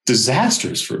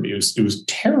disastrous for me. It was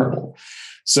terrible.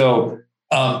 So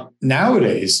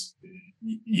nowadays,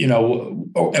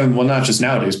 and not just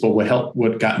nowadays, but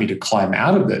what got me to climb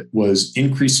out of it was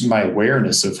increasing my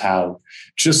awareness of how,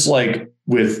 just like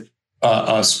with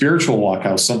a spiritual walk,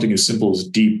 how something as simple as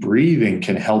deep breathing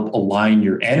can help align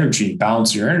your energy,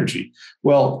 balance your energy.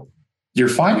 Well, your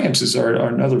finances are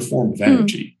another form of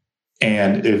energy.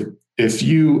 And if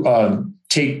you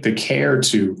take the care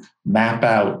to map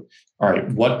out, all right,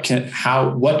 what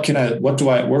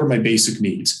are my basic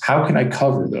needs? How can I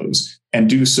cover those and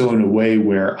do so in a way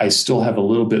where I still have a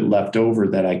little bit left over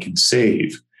that I can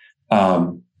save?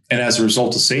 And as a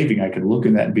result of saving, I can look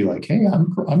at that and be like, hey,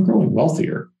 I'm growing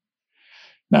wealthier.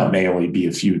 Now, it may only be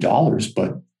a few dollars,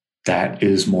 but that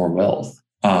is more wealth.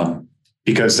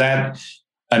 Because I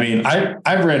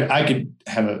could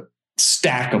have a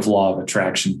stack of law of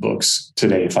attraction books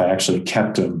today if I actually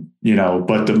kept them,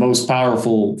 but the most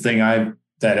powerful thing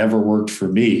that ever worked for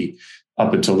me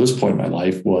up until this point in my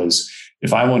life was,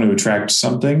 if I want to attract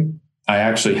something, I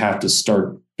actually have to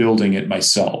start building it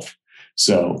myself.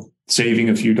 So saving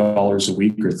a few dollars a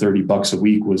week or $30 a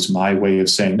week was my way of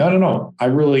saying, no, I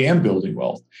really am building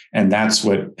wealth. And that's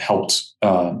what helped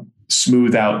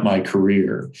smooth out my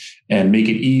career and make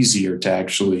it easier to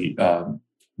actually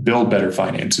build better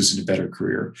finances and a better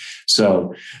career.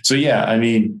 So yeah, I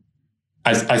mean,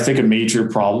 I think a major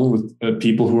problem with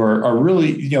people who are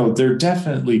really, they're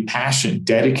definitely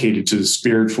dedicated to the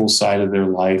spiritual side of their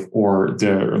life or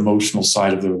their emotional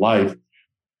side of their life.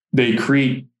 They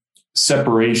create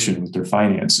separation with their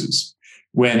finances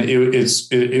when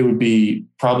it would be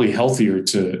probably healthier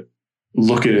to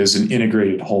look at it as an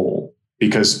integrated whole,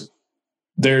 because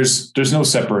there's no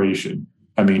separation.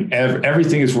 I mean,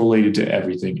 everything is related to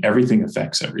everything. Everything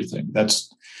affects everything.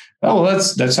 That's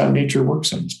how nature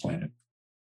works on this planet.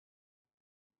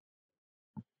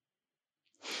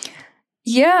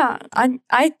 Yeah,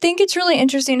 I think it's really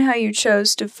interesting how you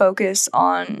chose to focus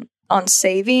on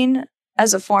saving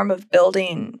as a form of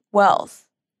building wealth.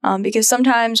 Because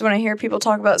sometimes when I hear people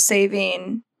talk about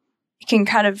saving, it can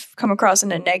kind of come across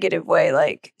in a negative way,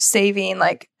 like saving,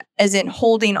 like as in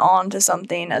holding on to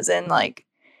something, as in like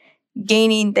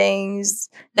gaining things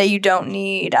that you don't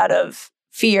need out of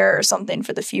fear or something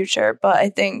for the future. But I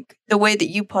think the way that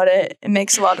you put it, it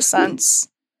makes a lot of sense.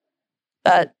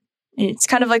 That it's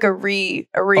kind of like a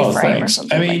reframe or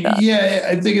something. I mean, like that. Yeah,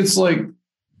 I think it's like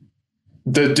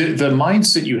the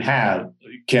mindset you have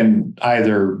can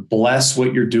either bless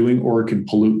what you're doing or it can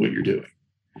pollute what you're doing.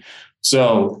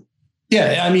 So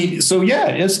yeah, I mean, so yeah,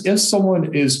 if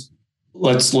someone is,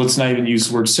 let's not even use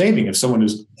the word saving. If someone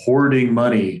is hoarding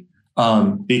money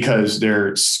because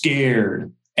they're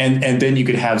scared, and then you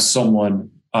could have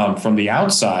someone from the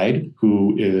outside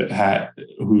who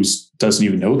doesn't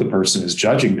even know the person is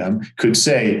judging them, could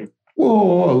say,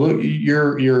 "Whoa, look,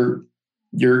 you're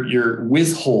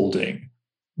withholding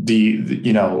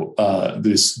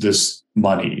this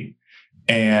money,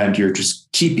 and you're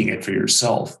just keeping it for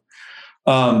yourself."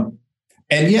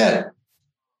 And yet,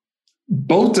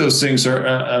 both those things are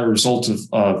a result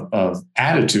of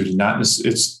attitude, and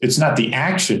it's not the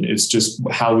action. It's just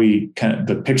how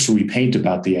the picture we paint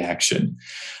about the action.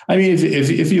 I mean,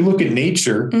 if you look at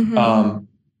nature, in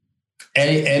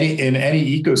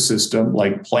any ecosystem,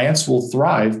 like plants will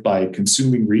thrive by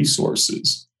consuming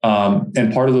resources.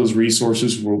 And part of those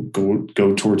resources will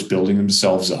go towards building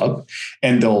themselves up,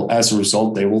 and as a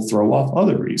result, they will throw off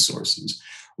other resources.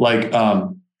 Like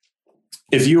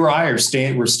if you or I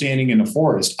we're standing in a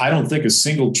forest, I don't think a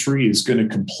single tree is going to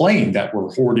complain that we're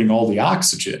hoarding all the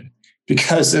oxygen,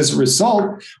 because as a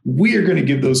result, we are going to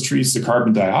give those trees the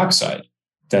carbon dioxide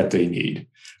that they need.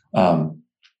 And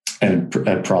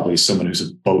probably someone who's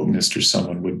a botanist or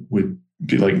someone would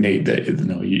be like, Nate, that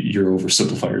you're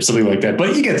oversimplifying or something like that.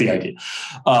 But you get the idea.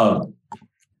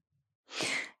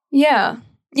 Yeah.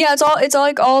 It's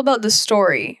all about the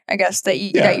story, I guess, that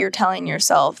you're telling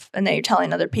yourself and that you're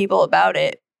telling other people about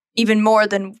it, even more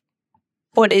than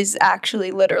what is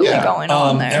actually literally going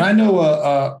on there. And I know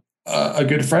a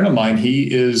good friend of mine.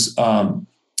 He is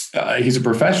he's a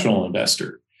professional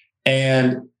investor,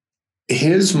 and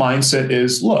his mindset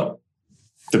is, look,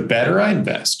 the better I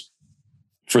invest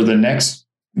for the next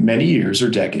many years or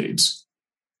decades,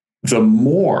 the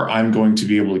more I'm going to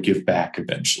be able to give back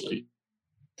eventually.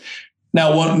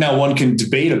 Now one can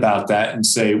debate about that and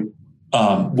say,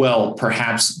 well,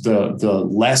 perhaps the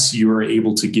less you are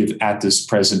able to give at this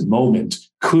present moment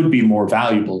could be more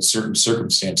valuable in certain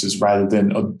circumstances rather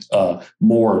than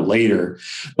more later.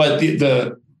 But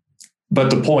the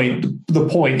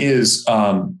point is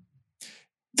that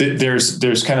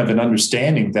there's kind of an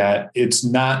understanding that it's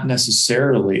not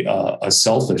necessarily a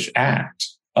selfish act.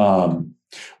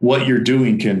 What you're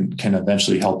doing can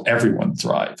eventually help everyone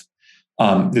thrive.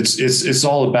 It's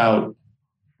all about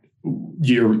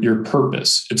your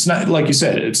purpose. It's not, like you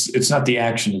said, it's not the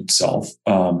action itself.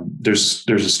 There's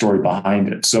a story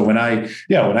behind it. So when I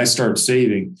started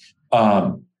saving,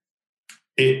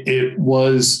 it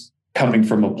was coming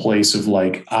from a place of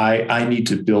like, I need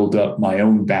to build up my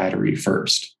own battery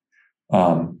first.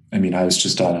 I mean, I was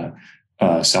just on a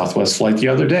Southwest flight the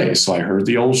other day, so I heard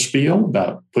the old spiel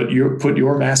about put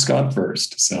your mask on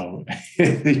first. So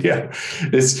yeah,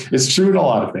 it's true in a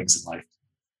lot of things in life.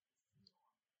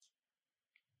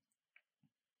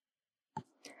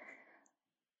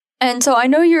 And so I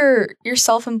know you're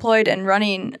self-employed and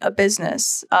running a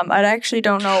business. I actually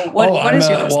don't know what is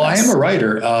your business? Well, I am a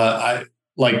writer. I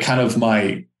like kind of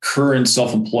my current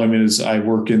self-employment is I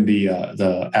work in the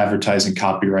advertising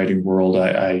copywriting world.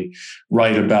 I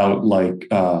write about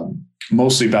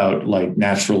mostly about like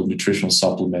natural nutritional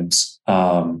supplements.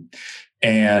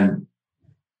 And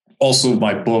also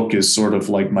my book is sort of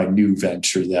like my new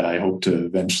venture that I hope to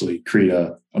eventually create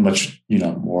a much,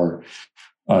 more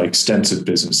extensive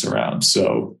business around.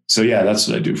 So yeah, that's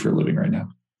what I do for a living right now.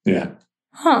 Yeah.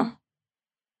 Huh.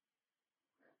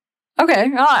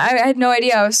 Okay. Oh, I had no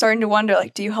idea. I was starting to wonder,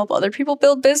 like, do you help other people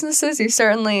build businesses? You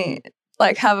certainly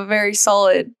have a very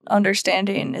solid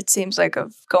understanding, it seems like,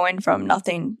 of going from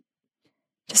nothing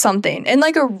to something in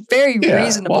like a very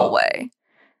reasonable way,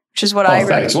 which is what I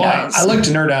recognize. Well, I like to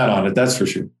nerd out on it. That's for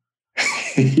sure.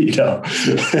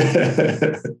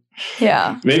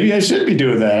 Yeah. Maybe I should be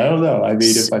doing that. I don't know. I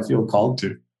mean, if I feel called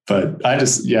to, but I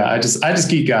just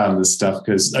geek out on this stuff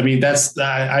because I mean,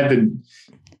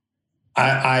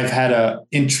 I've had a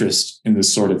interest in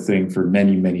this sort of thing for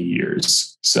many, many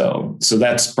years. So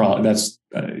that's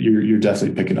you're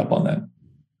definitely picking up on that.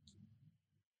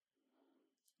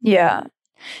 Yeah.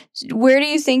 Where do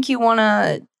you think you want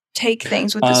to take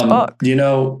things with this book?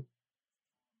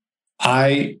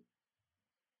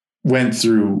 went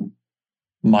through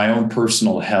my own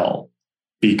personal hell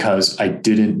because I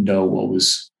didn't know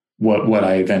what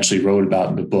I eventually wrote about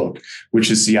in the book, which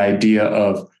is the idea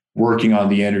of working on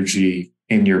the energy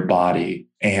in your body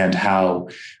and how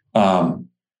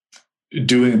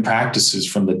doing practices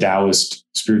from the Taoist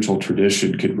spiritual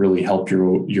tradition could really help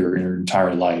your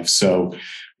entire life. So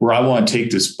where I want to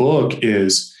take this book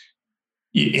is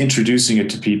introducing it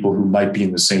to people who might be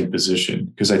in the same position.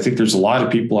 Because I think there's a lot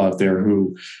of people out there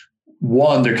who,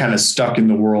 one, they're kind of stuck in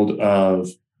the world of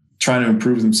trying to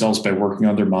improve themselves by working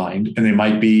on their mind, and they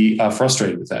might be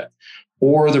frustrated with that.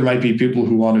 Or there might be people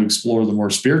who want to explore the more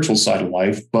spiritual side of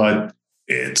life, but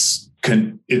it's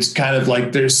kind of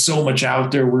like there's so much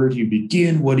out there. Where do you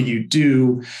begin? What do you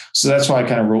do? So that's why I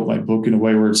kind of wrote my book in a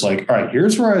way where it's like, all right,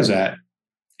 here's where I was at.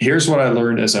 Here's what I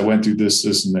learned as I went through this,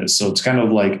 and this. So it's kind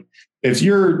of like, if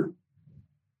you're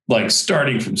like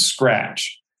starting from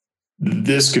scratch,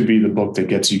 this could be the book that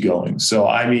gets you going. So,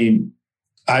 I mean,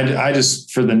 I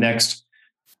just, for the next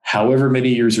however many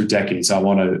years or decades, I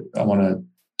want to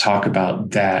talk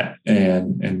about that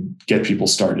and get people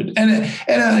started. And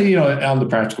you know, on the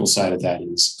practical side of that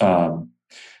is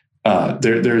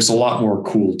there's a lot more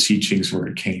cool teachings where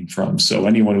it came from. So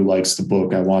anyone who likes the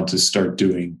book, I want to start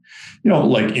doing, you know,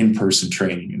 like in-person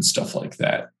training and stuff like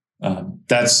that.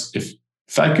 That's if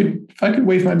I could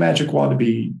wave my magic wand to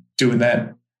be doing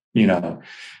that, you know,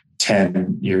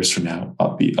 10 years from now,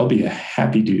 I'll be a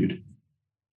happy dude.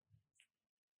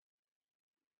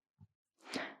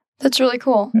 That's really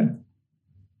cool.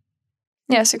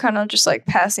 Yeah, so kind of just like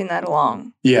passing that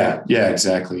along. Yeah,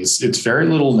 exactly. It's very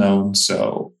little known,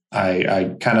 so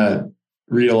I kind of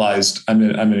realized I'm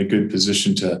in a good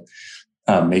position to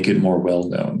make it more well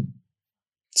known.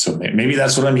 So maybe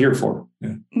that's what I'm here for.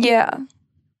 Yeah.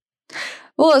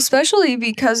 Well, especially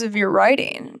because of your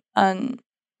writing.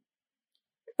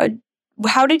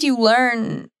 How did you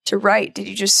learn to write? Did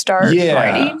you just start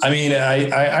writing? I mean,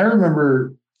 I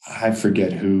remember. I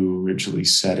forget who originally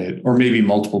said it, or maybe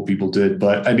multiple people did.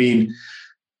 But I mean,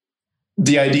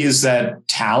 the idea is that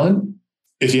talent,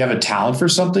 if you have a talent for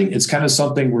something, it's kind of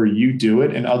something where you do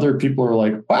it and other people are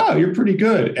like, wow, you're pretty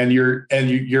good. And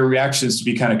your reaction is to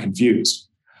be kind of confused.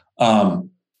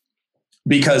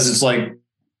 Because it's like,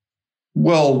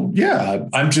 well, yeah,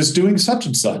 I'm just doing such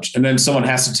and such. And then someone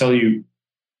has to tell you,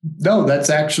 no,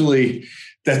 that's actually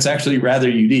rather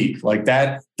unique. Like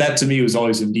that to me was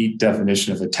always a neat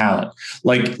definition of a talent.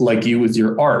 Like you with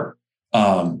your art.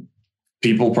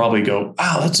 People probably go,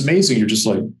 wow, that's amazing. You're just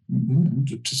like,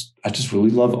 I just really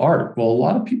love art. Well, a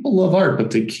lot of people love art, but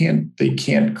they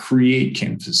can't create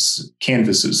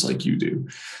canvases like you do.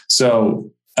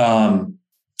 So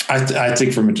I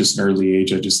think from just an early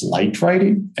age, I just liked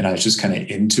writing and I was just kind of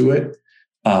into it.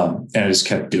 And I just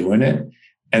kept doing it.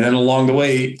 And then along the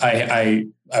way, I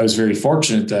was very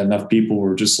fortunate that enough people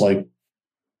were just like,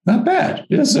 not bad.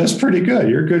 Yes, that's pretty good.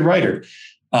 You're a good writer.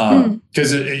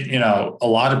 Because, you know, a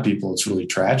lot of people, it's really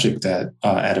tragic that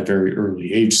at a very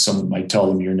early age, someone might tell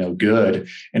them you're no good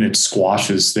and it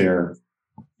squashes their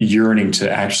yearning to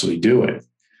actually do it.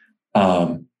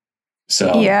 Yeah,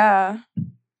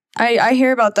 I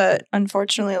hear about that,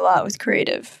 unfortunately, a lot with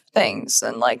creative things.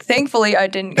 And like, thankfully, I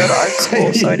didn't go to art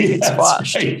school, so I didn't get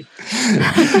squashed. Right.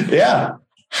 Yeah.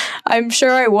 I'm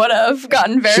sure I would have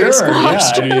gotten very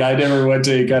squashed. Yeah. I mean, I never went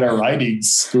to kind of writing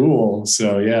school.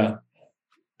 So yeah,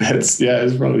 it's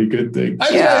probably a good thing.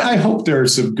 I hope there are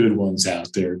some good ones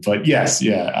out there, but yes,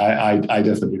 I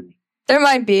definitely agree. There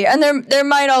might be. And there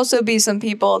might also be some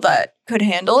people that could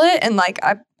handle it. And like,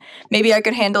 maybe I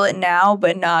could handle it now,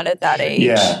 but not at that age.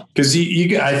 Yeah. Cause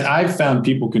I've found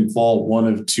people can fall one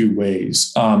of two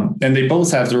ways. And they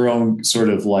both have their own sort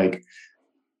of like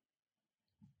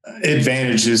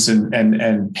advantages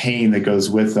and pain that goes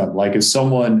with them. Like if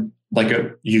someone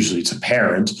usually it's a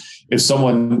parent, if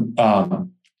someone,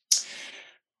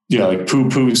 like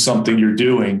poo-poo something you're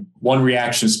doing, one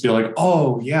reaction is to be like,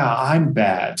 oh yeah, I'm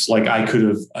bad. Like I could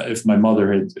have, if my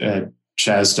mother had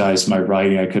chastised my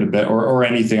writing, I could have been, or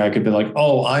anything, I could be like,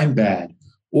 oh, I'm bad.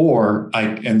 Or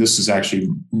and this is actually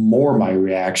more my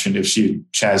reaction, if she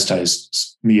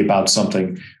chastised me about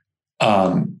something,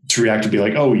 to react to be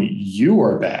like, oh, you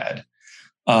are bad.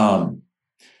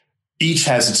 Each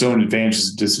has its own advantages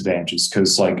and disadvantages.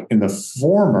 Cause like in the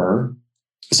former,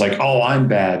 it's like, oh, I'm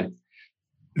bad.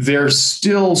 There's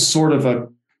still sort of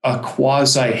a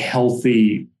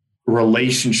quasi-healthy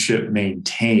relationship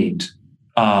maintained.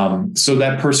 So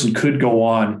that person could go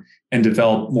on and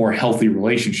develop more healthy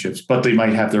relationships, but they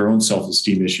might have their own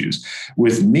self-esteem issues.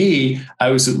 With me, I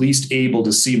was at least able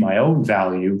to see my own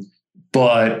value,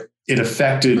 but it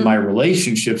affected my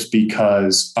relationships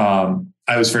because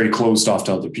I was very closed off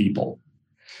to other people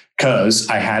because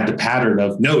I had the pattern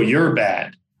of, no, you're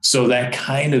bad. So that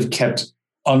kind of kept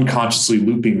unconsciously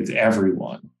looping with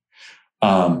everyone.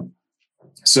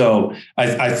 So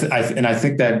I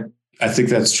think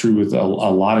that's true with a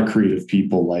lot of creative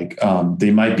people. Like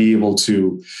they might be able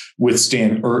to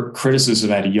withstand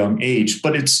criticism at a young age,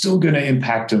 but it's still going to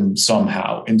impact them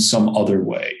somehow in some other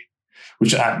way.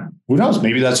 Who knows?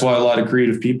 Maybe that's why a lot of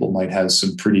creative people might have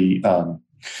some pretty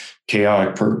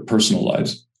chaotic personal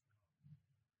lives.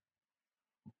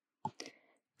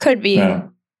 Could be. Yeah.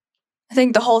 I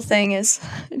think the whole thing it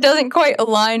doesn't quite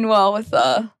align well with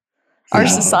our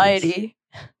society.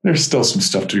 There's still some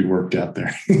stuff to be worked out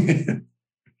there.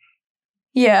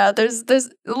 Yeah, there's a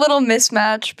little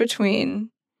mismatch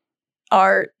between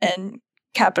art and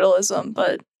capitalism,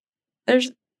 but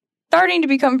there's starting to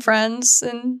become friends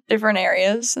in different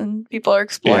areas, and people are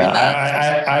exploring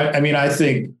that. I mean, I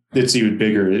think it's even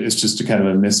bigger. It's just a kind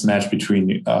of a mismatch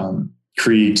between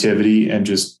creativity and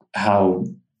just how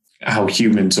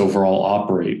humans overall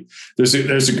operate. There's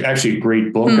actually a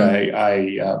great book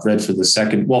I read for the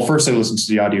second. Well, first I listened to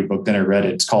the audiobook, then I read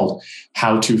it. It's called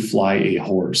How to Fly a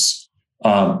Horse.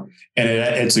 And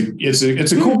it's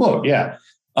a cool book. Yeah.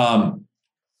 And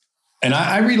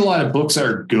I read a lot of books that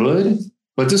are good,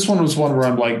 but this one was one where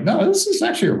I'm like, no, this is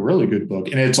actually a really good book.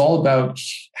 And it's all about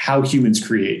how humans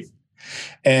create.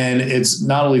 And it's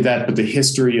not only that, but the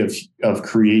history of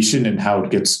creation and how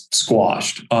it gets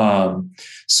squashed.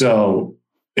 So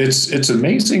it's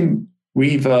amazing.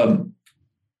 We've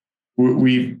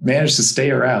managed to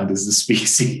stay around as a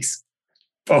species,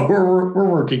 but we're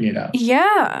working it out.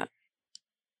 Yeah.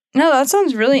 No, that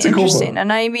sounds really interesting. Cool.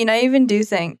 And I mean, I even do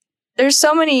think there's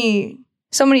so many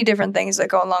different things that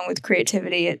go along with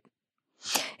creativity.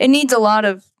 It needs a lot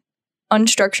of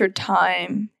unstructured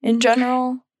time in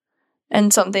general.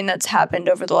 And something that's happened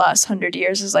over the last 100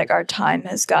 years is like our time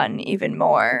has gotten even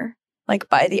more like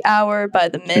by the hour, by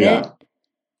the minute. Yeah.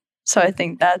 So I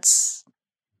think that's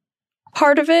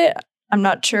part of it. I'm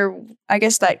not sure. I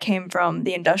guess that came from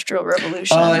the Industrial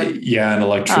Revolution. And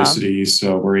electricity.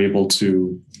 So we're able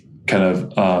to kind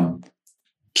of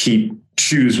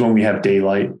choose when we have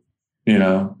daylight,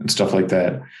 and stuff like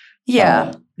that.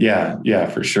 Yeah. Yeah,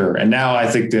 for sure. And now I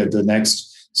think that the next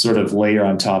sort of layer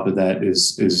on top of that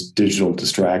is digital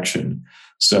distraction.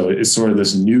 So it's sort of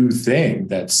this new thing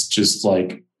that's just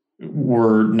like,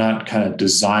 we're not kind of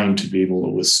designed to be able to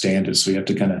withstand it. So we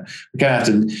kind of have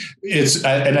to,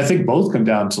 and I think both come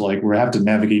down to like, we have to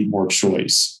navigate more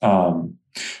choice.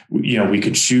 We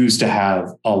could choose to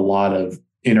have a lot of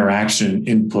interaction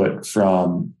input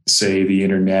from, say, the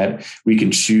internet. We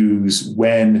can choose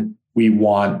when we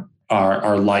want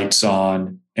our lights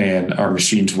on and our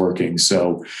machines working.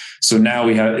 So now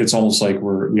it's almost like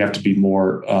we have to be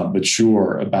more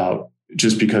mature about,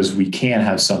 just because we can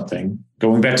have something,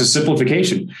 going back to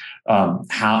simplification,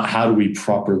 how do we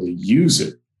properly use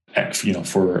it,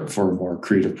 for a more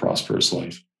creative, prosperous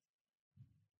life?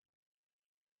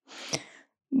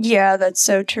 Yeah, that's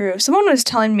so true. Someone was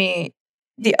telling me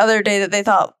the other day that they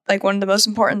thought like one of the most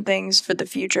important things for the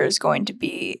future is going to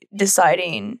be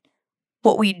deciding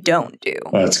what we don't do.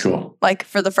 Oh, that's cool. Like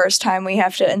for the first time, we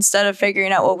have to, instead of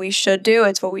figuring out what we should do,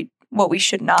 it's what we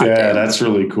should not do. Yeah, that's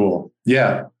really cool.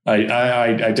 Yeah, I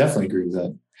definitely agree with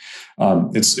that.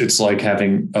 It's like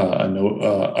having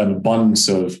an abundance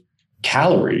of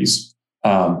calories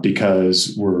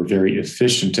because we're very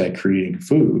efficient at creating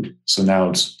food. So now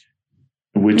it's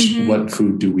what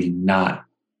food do we not,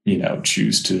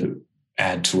 choose to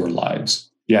add to our lives?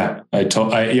 Yeah, I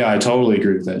totally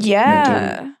agree with that. Yeah.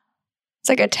 Totally. It's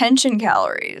like attention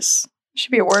calories. Should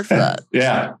be a word for that.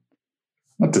 Yeah.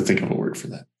 I'll have to think of a word for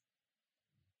that.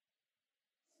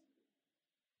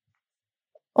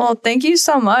 Well, thank you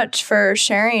so much for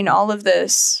sharing all of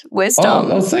this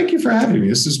wisdom. Oh, thank you for having me.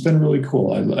 This has been really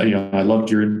cool. I loved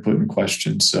your input and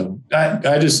questions. So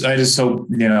I just hope,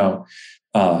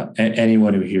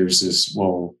 anyone who hears this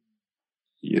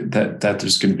that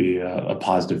there's going to be a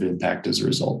positive impact as a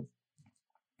result.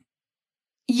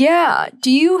 Yeah.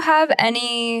 Do you have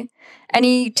any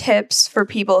tips for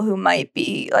people who might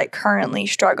be like currently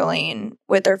struggling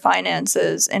with their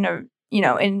finances in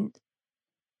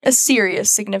a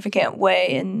serious, significant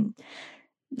way, and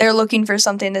they're looking for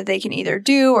something that they can either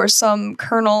do or some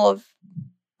kernel of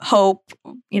hope?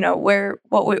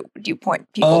 What would you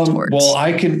point people towards? Well,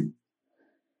 I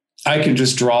can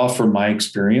just draw from my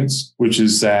experience, which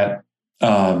is that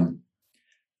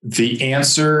the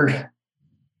answer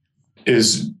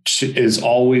is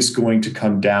always going to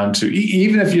come down to,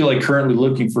 even if you're like currently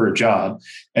looking for a job,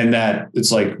 and that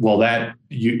it's like, well, that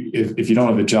if you don't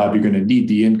have a job, you're going to need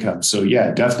the income. So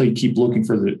yeah, definitely keep looking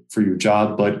for your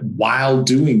job. But while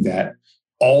doing that,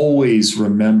 always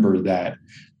remember that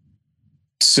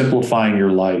simplifying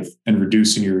your life and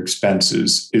reducing your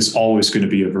expenses is always going to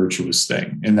be a virtuous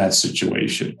thing in that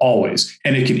situation, always.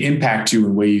 And it can impact you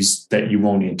in ways that you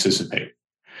won't anticipate.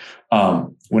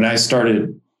 When I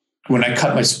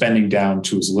cut my spending down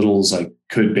to as little as I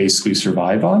could basically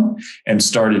survive on and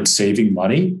started saving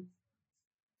money,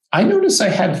 I noticed I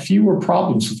had fewer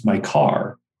problems with my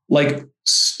car. Like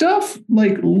stuff,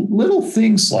 like little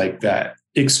things like that,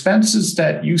 expenses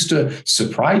that used to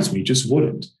surprise me just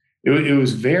wouldn't. It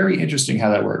was very interesting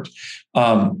how that worked.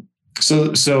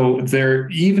 So there,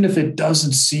 even if it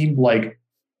doesn't seem like,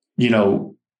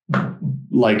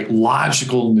 like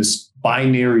logical in this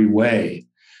binary way,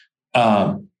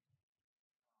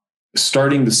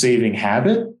 starting the saving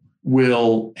habit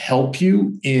will help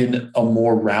you in a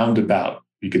more roundabout,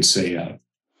 you could say,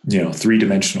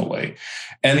 three-dimensional way.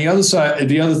 And the other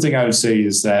thing I would say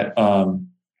is that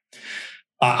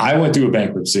I went through a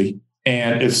bankruptcy,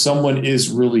 and if someone is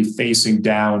really facing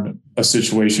down a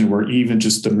situation where even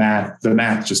just the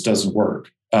math just doesn't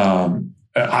work.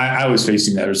 I was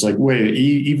facing that. It's like, wait,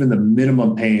 even the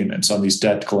minimum payments on these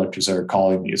debt collectors that are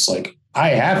calling me, it's like, I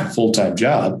have a full-time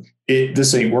job.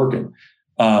 This ain't working.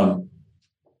 I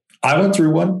went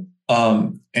through one,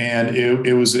 and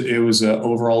it was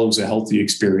overall, it was a healthy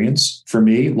experience for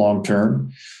me long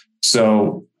term.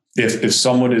 So if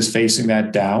someone is facing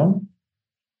that down,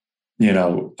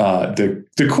 the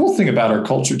cool thing about our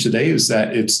culture today is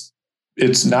that it's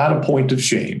not a point of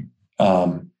shame.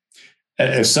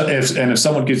 If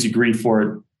someone gives you grief for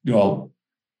it, well,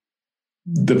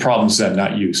 the problem's them,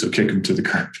 not you. So kick them to the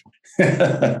curb.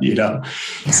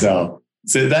 So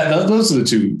those are the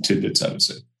two tidbits I would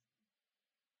say.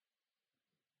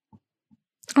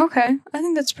 Okay, I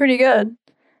think that's pretty good.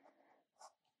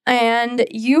 And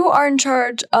you are in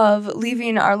charge of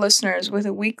leaving our listeners with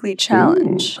a weekly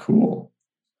challenge. Ooh, cool.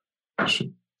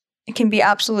 It can be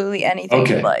absolutely anything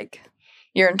you'd like.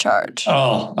 You're in charge.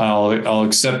 Oh, I'll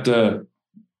accept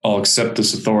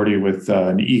this authority with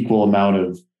an equal amount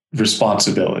of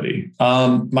responsibility.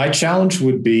 My challenge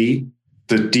would be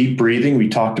the deep breathing we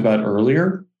talked about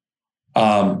earlier.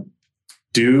 Set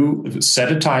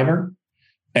a timer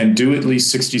and do at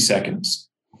least 60 seconds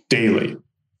daily.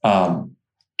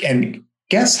 And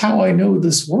guess how I know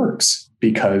this works?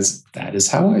 Because that is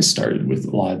how I started with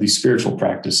a lot of these spiritual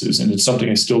practices. And it's something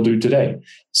I still do today.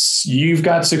 You've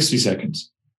got 60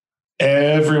 seconds.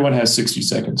 Everyone has 60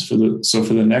 seconds for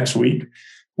the next week,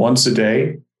 once a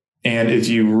day. And if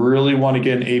you really want to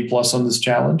get an A+ on this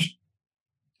challenge,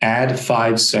 add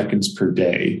 5 seconds per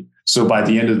day. So by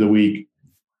the end of the week,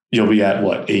 you'll be at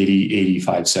 80,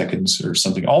 85 seconds or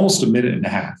something, almost a minute and a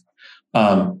half.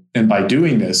 And by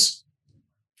doing this,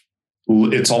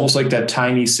 it's almost like that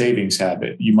tiny savings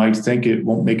habit. You might think it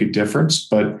won't make a difference,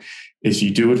 but if you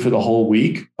do it for the whole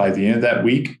week, by the end of that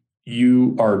week,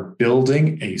 you are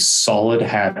building a solid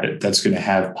habit that's going to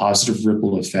have positive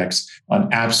ripple effects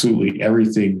on absolutely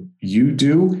everything you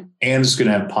do. And it's going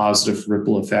to have positive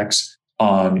ripple effects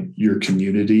on your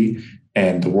community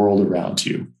and the world around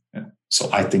you. So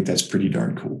I think that's pretty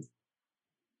darn cool.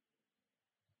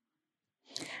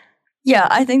 Yeah,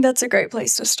 I think that's a great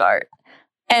place to start.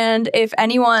 And if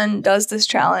anyone does this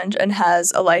challenge and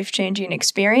has a life-changing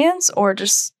experience or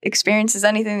just experiences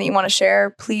anything that you want to share,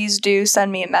 please do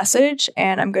send me a message.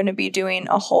 And I'm going to be doing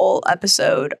a whole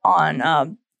episode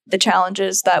on the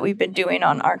challenges that we've been doing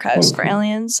on Archives for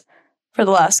Aliens for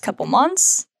the last couple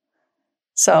months.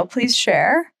 So please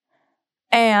share.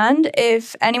 And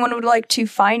if anyone would like to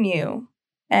find you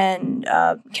and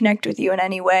connect with you in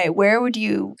any way, where would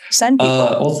you send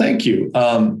people? Well, thank you.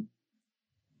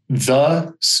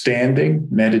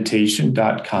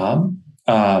 thestandingmeditation.com.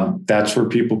 That's where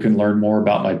people can learn more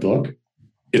about my book.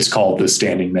 It's called The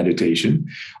Standing Meditation.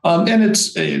 And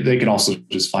they can also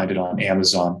just find it on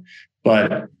Amazon.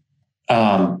 But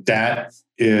that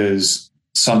is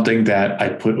something that I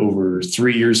put over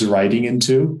 3 years of writing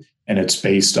into, and it's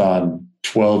based on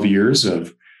 12 years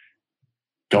of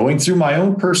going through my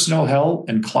own personal hell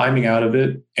and climbing out of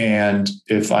it. And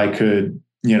if I could,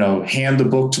 hand the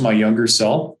book to my younger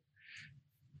self,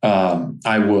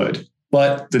 I would.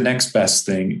 But the next best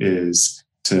thing is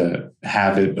to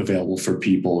have it available for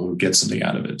people who get something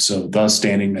out of it. So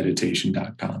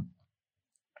thestandingmeditation.com.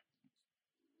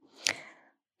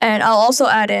 And I'll also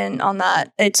add in on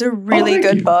that, it's a really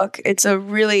good book. It's a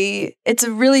really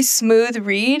smooth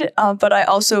read, but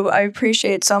I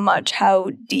appreciate so much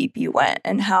how deep you went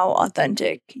and how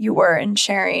authentic you were in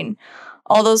sharing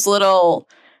all those little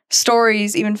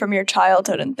stories, even from your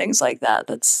childhood and things like that.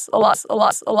 That's a lot.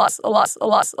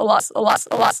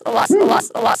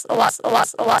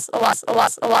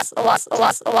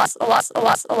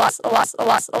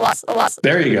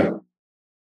 There you go.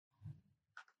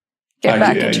 Get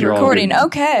back into recording.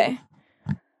 Okay.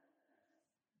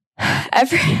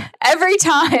 Every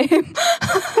time.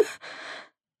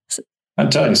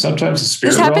 I'm telling you, sometimes the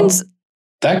spirit happens.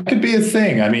 That could be a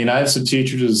thing. I mean, I have some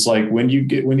teachers. It's like when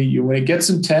it gets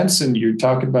intense and you're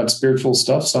talking about spiritual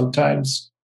stuff, sometimes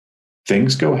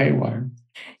things go haywire.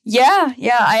 Yeah.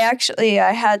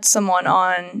 I had someone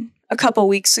on a couple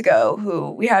weeks ago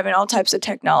who we having all types of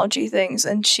technology things,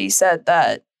 and she said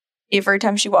that every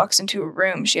time she walks into a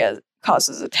room,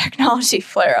 causes a technology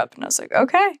flare up. And I was like,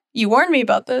 okay, you warned me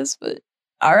about this, but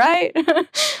all right,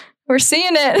 we're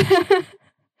seeing it.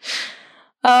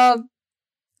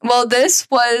 Well, this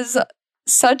was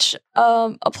such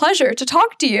a pleasure to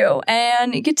talk to you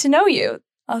and get to know you.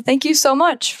 Thank you so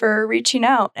much for reaching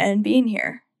out and being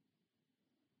here.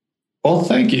 Well,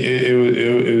 thank you.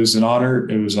 It was an honor.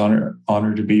 It was an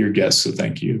honor to be your guest. So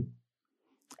thank you.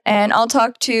 And I'll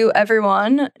talk to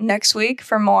everyone next week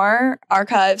for more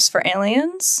Archives for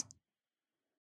Aliens.